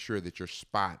to make sure that your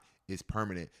spot is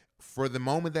permanent for the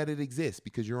moment that it exists,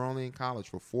 because you're only in college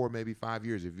for 4, maybe 5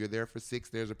 years. If you're there for 6,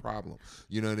 there's a problem.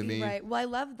 You know what I mean? Right. Well, I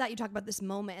love that you talk about this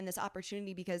moment and this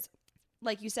opportunity because,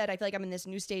 like you said, I feel like I'm in this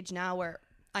new stage now where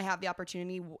I have the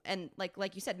opportunity and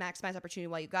like you said, maximize opportunity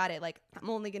while you got it. Like I'm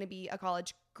only going to be a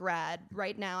college grad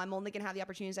right now. I'm only going to have the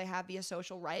opportunities I have via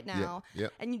social right now. Yeah.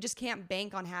 And you just can't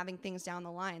bank on having things down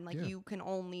the line. Like you can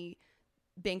only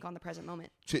bank on the present moment.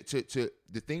 To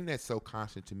the thing that's so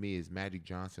constant to me is Magic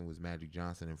Johnson was Magic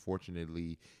Johnson.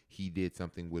 Unfortunately, he did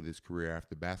something with his career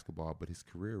after basketball, but his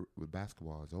career with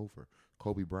basketball is over.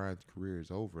 Kobe Bryant's career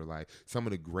is over. Like some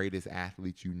of the greatest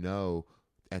athletes,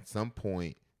 at some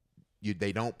point,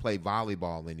 they don't play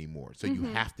volleyball anymore. So you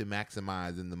have to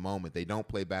maximize in the moment. They don't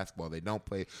play basketball. They don't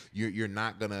play. You're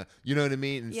not gonna. You know what I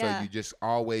mean? And so you just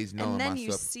always know. And then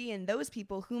you see in those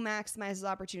people who maximizes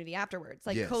opportunity afterwards.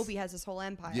 Like Kobe has his whole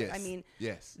empire. Yes. I mean,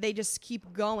 they just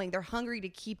keep going. They're hungry to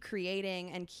keep creating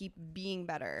and keep being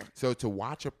better. So to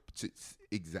watch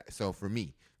so for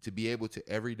me to be able to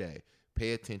every day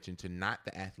pay attention to not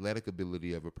the athletic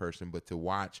ability of a person, but to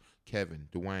watch Kevin,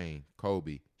 Dwayne,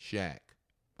 Kobe, Shaq.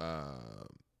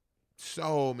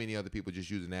 So many other people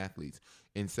just using athletes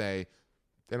and say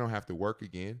they don't have to work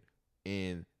again,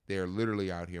 and they're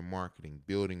literally out here marketing,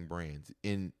 building brands,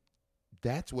 and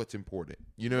that's what's important.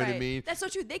 You know what I mean? That's so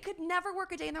true. They could never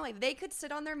work a day in their life. They could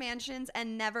sit on their mansions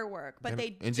and never work, but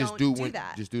they don't do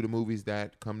that. Just do the movies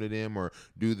that come to them or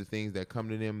do the things that come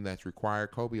to them that's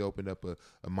required. Kobe opened up a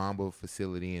Mamba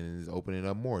facility and is opening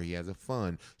up more. He has a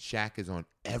fund. Shaq is on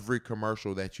every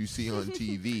commercial that you see on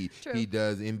TV. He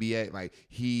does NBA. Like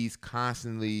he's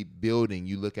constantly building.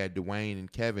 You look at Dwayne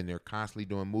and Kevin, they're constantly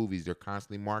doing movies. They're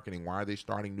constantly marketing. Why are they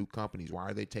starting new companies? Why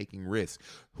are they taking risks?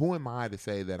 Who am I to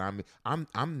say that I'm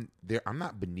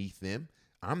not beneath them?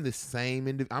 I'm the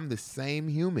same. I'm the same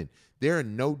human. They're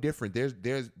no different.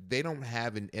 They don't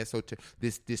have an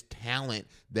this talent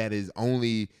that is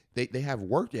only they have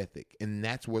work ethic, and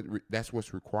that's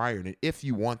what's required. And if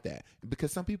you want that,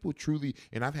 because some people truly,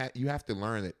 and you have to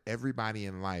learn that everybody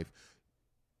in life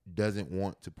doesn't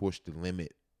want to push the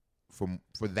limit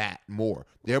for that more.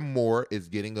 Their more is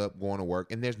getting up, going to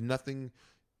work, and there's nothing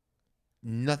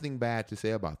bad to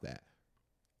say about that.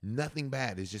 Nothing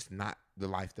bad. It's just not the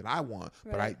life that I want.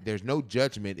 Right. But there's no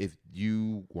judgment if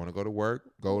you want to go to work,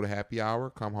 go to happy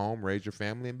hour, come home, raise your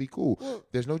family, and be cool. Well,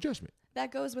 there's no judgment.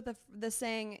 That goes with the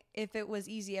saying, if it was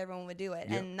easy, everyone would do it.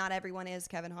 Yep. And not everyone is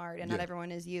Kevin Hart, and not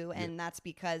everyone is you. And that's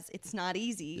because it's not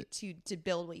easy to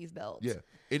build what you've built. Yeah.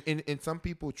 And some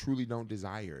people truly don't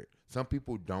desire it. Some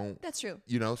people don't. That's true.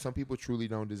 Some people truly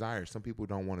don't desire. Some people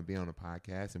don't want to be on a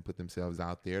podcast and put themselves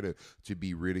out there to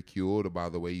be ridiculed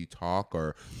about the way you talk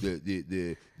or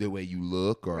the way you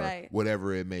look or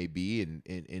whatever it may be.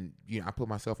 And I put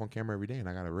myself on camera every day and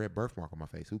I got a red birthmark on my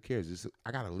face. Who cares?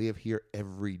 I got to live here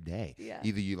every day. Yeah.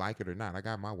 Either you like it or not. I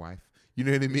got my wife. You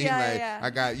know what I mean? I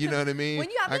got, you know what I mean? When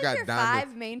you have your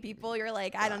 5 main people, you're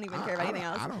like, I don't even care about anything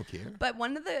else. I don't care. But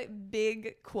one of the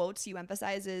big quotes you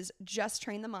emphasize is just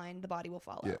train the mind, the body will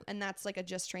follow. Yeah. And that's like a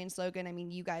just train slogan. I mean,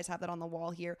 you guys have that on the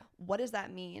wall here. What does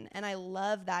that mean? And I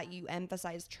love that you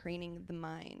emphasize training the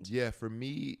mind. Yeah, for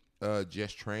me,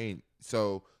 just train.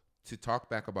 So to talk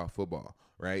back about football,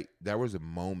 right? There was a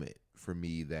moment for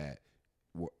me that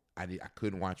I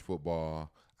couldn't watch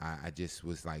football. I just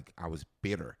was like, I was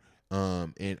bitter.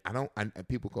 And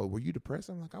people go, were you depressed?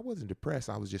 I'm like, I wasn't depressed.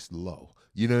 I was just low.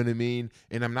 You know what I mean?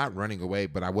 And I'm not running away,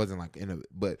 but I wasn't like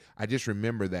but I just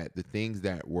remember that the things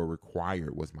that were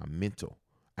required was my mental.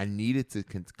 I needed to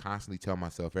constantly tell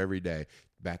myself every day,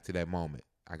 back to that moment,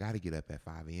 I got to get up at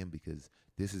 5 a.m. because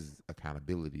this is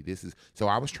accountability. So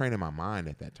I was training my mind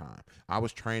at that time. I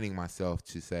was training myself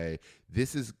to say,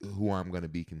 this is who I'm going to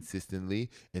be consistently.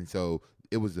 And so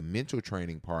it was the mental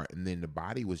training part. And then the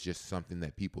body was just something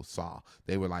that people saw.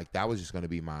 They were like, that was just going to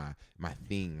be my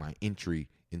thing, my entry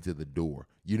into the door.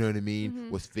 You know what I mean?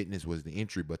 Mm-hmm. Fitness was the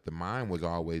entry, but the mind was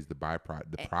always the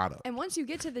byproduct, the product. And once you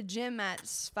get to the gym at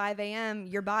 5 a.m.,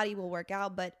 your body will work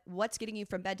out. But what's getting you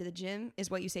from bed to the gym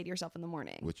is what you say to yourself in the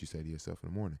morning. What you say to yourself in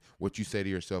the morning. What you say to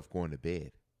yourself going to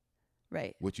bed.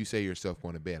 Right. What you say to yourself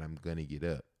going to bed, I'm going to get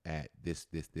up at this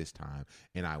time.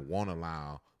 And I won't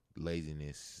allow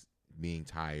laziness, being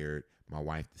tired, my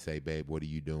wife to say, babe, what are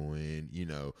you doing?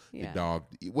 The dog,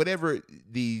 whatever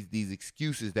these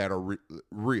excuses that are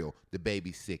real. The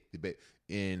baby's sick.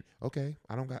 And okay,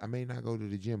 I may not go to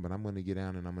the gym, but I'm going to get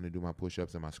down and I'm going to do my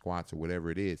push-ups and my squats or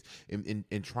whatever it is.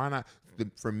 And try not,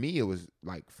 for me, it was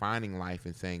like finding life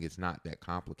and saying it's not that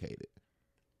complicated.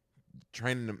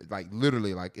 Training them, like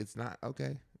literally, like it's not,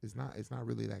 okay, it's not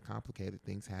really that complicated.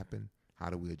 Things happen. How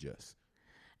do we adjust?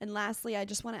 And lastly, I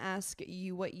just want to ask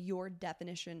you what your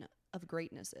definition of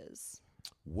greatness is.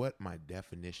 What my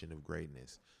definition of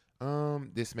greatness?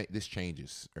 This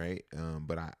changes, right?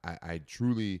 But I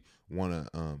truly want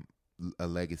a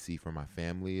legacy for my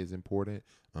family is important.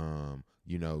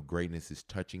 Greatness is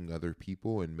touching other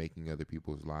people and making other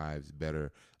people's lives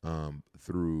better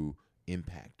through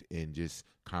impact and just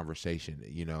conversation.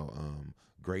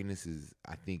 Greatness is,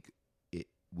 I think,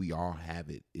 we all have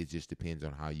it. It just depends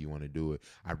on how you want to do it.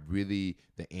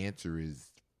 The answer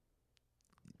is,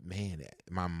 man,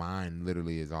 my mind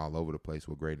literally is all over the place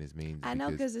what greatness means. I know,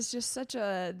 because it's just such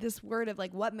this word of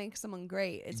like, what makes someone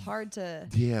great? It's hard to.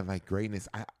 Yeah, like greatness.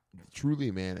 I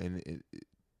truly, man, and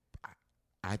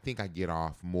I think I get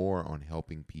off more on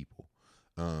helping people,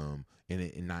 and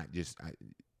not just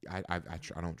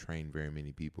I don't train very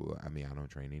many people. I mean, I don't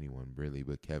train anyone really,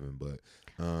 but Kevin. But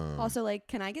also, like,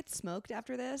 can I get smoked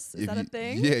after this? Is that a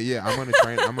thing? Yeah. I'm gonna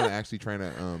train. I'm gonna actually train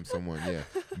someone.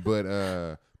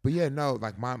 Yeah, but yeah, no.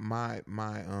 Like my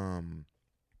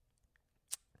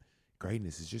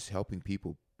greatness is just helping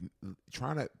people,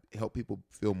 trying to help people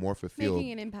feel more fulfilled,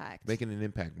 making an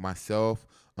impact. Myself,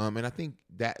 and I think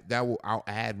I'll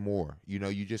add more.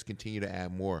 You just continue to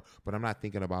add more. But I'm not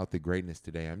thinking about the greatness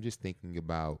today. I'm just thinking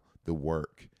about the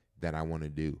work that I want to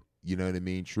do. You know what I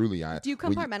mean? Truly, do you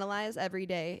compartmentalize every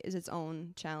day is its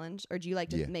own challenge, or do you like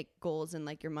to make goals in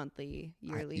like your monthly,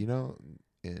 yearly?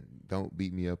 And don't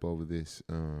beat me up over this.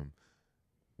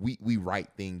 We write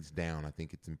things down. I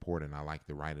think it's important. I like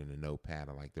to write in a notepad.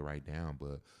 I like to write down.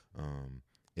 But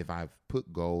if I've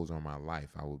put goals on my life,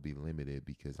 I would be limited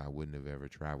because I wouldn't have ever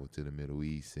traveled to the Middle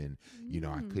East. And,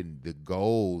 I couldn't, the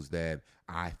goals that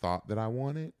I thought that I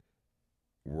wanted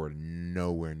were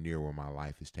nowhere near where my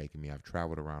life has taken me. I've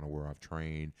traveled around the world. I've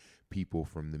trained people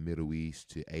from the Middle East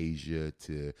to Asia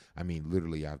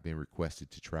literally I've been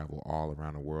requested to travel all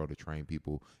around the world to train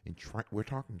people. And we're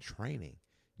talking training.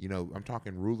 I'm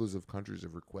talking rulers of countries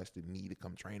have requested me to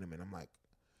come train them. And I'm like,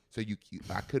 so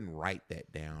I couldn't write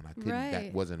that down. I couldn't, right.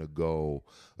 That wasn't a goal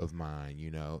of mine,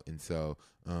 And so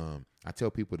I tell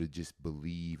people to just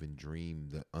believe and dream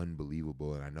the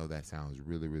unbelievable. And I know that sounds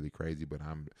really, really crazy, but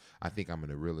I think I'm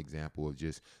a real example of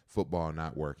just football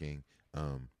not working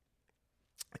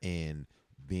and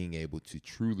being able to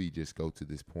truly just go to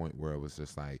this point where it was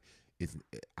just like,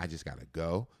 I just got to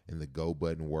go, and the go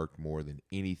button worked more than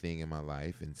anything in my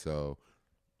life. And so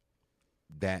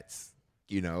that's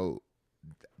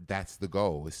the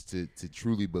goal, is to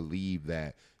truly believe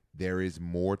that there is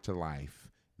more to life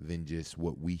than just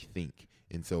what we think.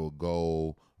 And so a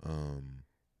goal,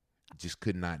 just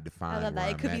could not define. I love where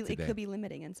that. I'm It could be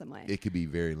limiting in some way. It could be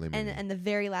very limiting. And the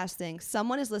very last thing,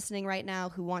 someone is listening right now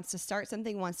who wants to start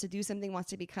something, wants to do something, wants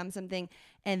to become something,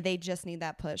 and they just need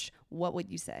that push. What would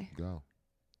you say? Go.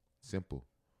 Simple.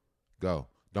 Go.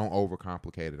 Don't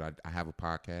overcomplicate it. I have a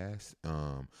podcast.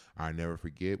 I never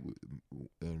forget,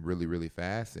 really, really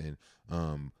fast. And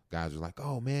guys were like,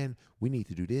 "Oh man, we need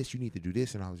to do this. You need to do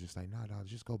this." And I was just like, "No,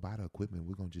 just go buy the equipment.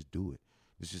 We're gonna just do it.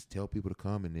 Let's just tell people to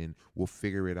come, and then we'll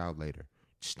figure it out later."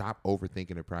 Stop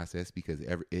overthinking the process, because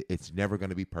it's never going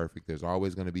to be perfect. There's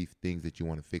always going to be things that you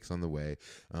want to fix on the way.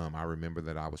 I remember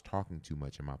that I was talking too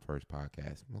much in my first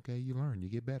podcast. Okay, you learn, you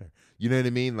get better. You know what I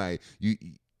mean? Like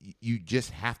you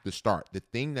just have to start. The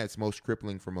thing that's most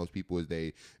crippling for most people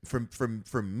is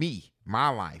for me, my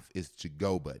life is to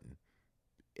go button.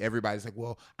 Everybody's like,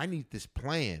 "Well, I need this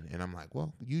plan." And I'm like,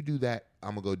 "Well, you do that.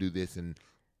 I'm going to go do this, and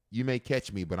you may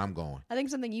catch me, but I'm going." I think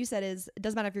something you said is, it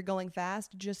doesn't matter if you're going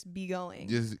fast, just be going.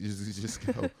 Just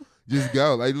go. Just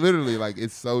go. Like, literally, like,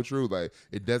 it's so true. Like,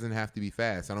 it doesn't have to be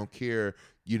fast. I don't care.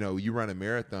 You run a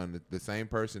marathon, the same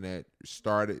person that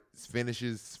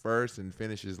finishes first and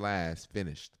finishes last,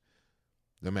 finished.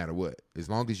 No matter what. As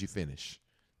long as you finish.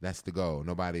 That's the goal.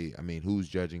 Nobody, who's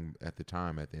judging at the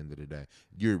time at the end of the day?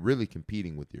 You're really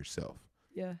competing with yourself.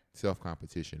 Yeah.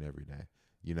 Self-competition every day.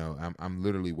 I'm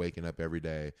literally waking up every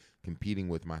day competing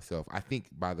with myself. I think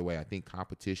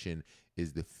competition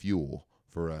is the fuel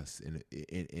for us, and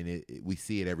we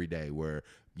see it every day where,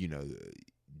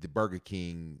 the Burger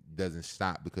King doesn't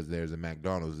stop because there's a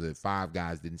McDonald's. The Five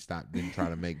Guys didn't try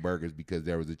to make burgers because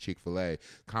there was a Chick-fil-A.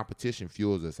 Competition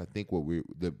fuels us. I think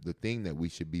the thing that we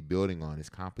should be building on is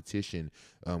competition.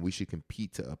 We should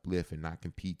compete to uplift and not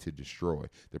compete to destroy.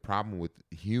 The problem with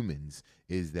humans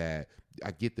is that,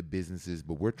 I get the businesses,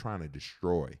 but we're trying to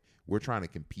destroy. We're trying to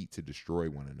compete to destroy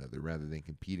one another rather than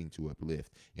competing to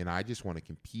uplift. And I just want to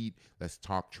compete. Let's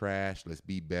talk trash. Let's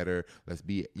be better. Let's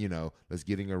get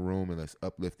in a room and let's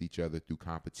uplift each other through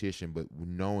competition, but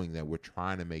knowing that we're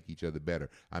trying to make each other better.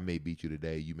 I may beat you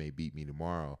today. You may beat me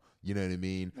tomorrow. You know what I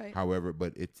mean? Right. However,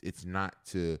 but it's not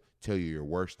to tell you you're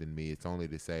worse than me. It's only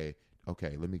to say,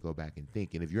 okay, let me go back and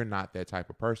think. And if you're not that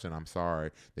type of person, I'm sorry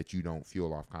that you don't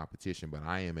fuel off competition, but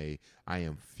I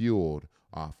am fueled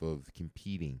off of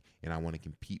competing, and I want to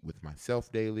compete with myself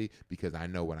daily, because I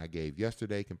know what I gave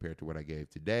yesterday compared to what I gave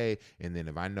today. And then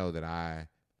if I know that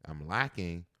I'm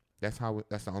lacking, that's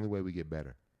the only way we get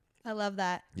better. I love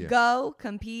that. Yeah. Go,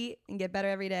 compete, and get better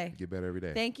every day. Get better every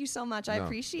day. Thank you so much. I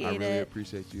appreciate it. I really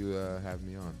appreciate you having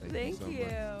me on. Thank you so much.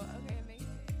 Okay, amazing.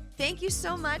 Thank you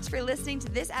so much for listening to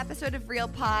this episode of Real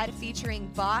Pod featuring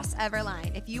Boss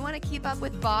Everline. If you want to keep up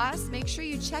with Boss, make sure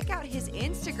you check out his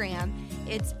Instagram.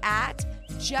 It's at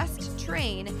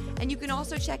JustTrain. And you can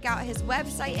also check out his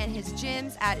website and his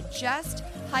gyms at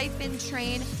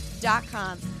just-train.com.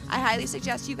 I highly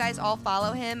suggest you guys all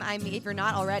follow him, if you're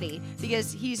not already,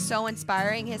 because he's so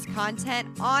inspiring. His content,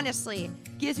 honestly,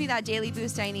 gives me that daily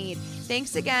boost I need.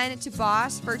 Thanks again to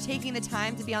Boss for taking the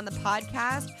time to be on the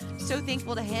podcast. So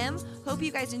thankful to him. Hope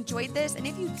you guys enjoyed this. And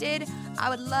if you did, I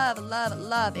would love, love,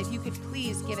 love if you could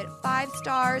please give it 5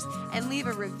 stars and leave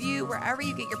a review wherever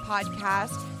you get your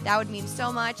podcast. That would mean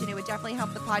so much, and it would definitely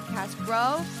help the podcast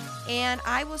grow. And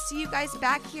I will see you guys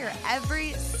back here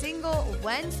every single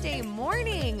Wednesday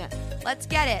morning. Let's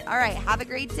get it. All right, have a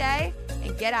great day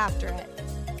and get after it.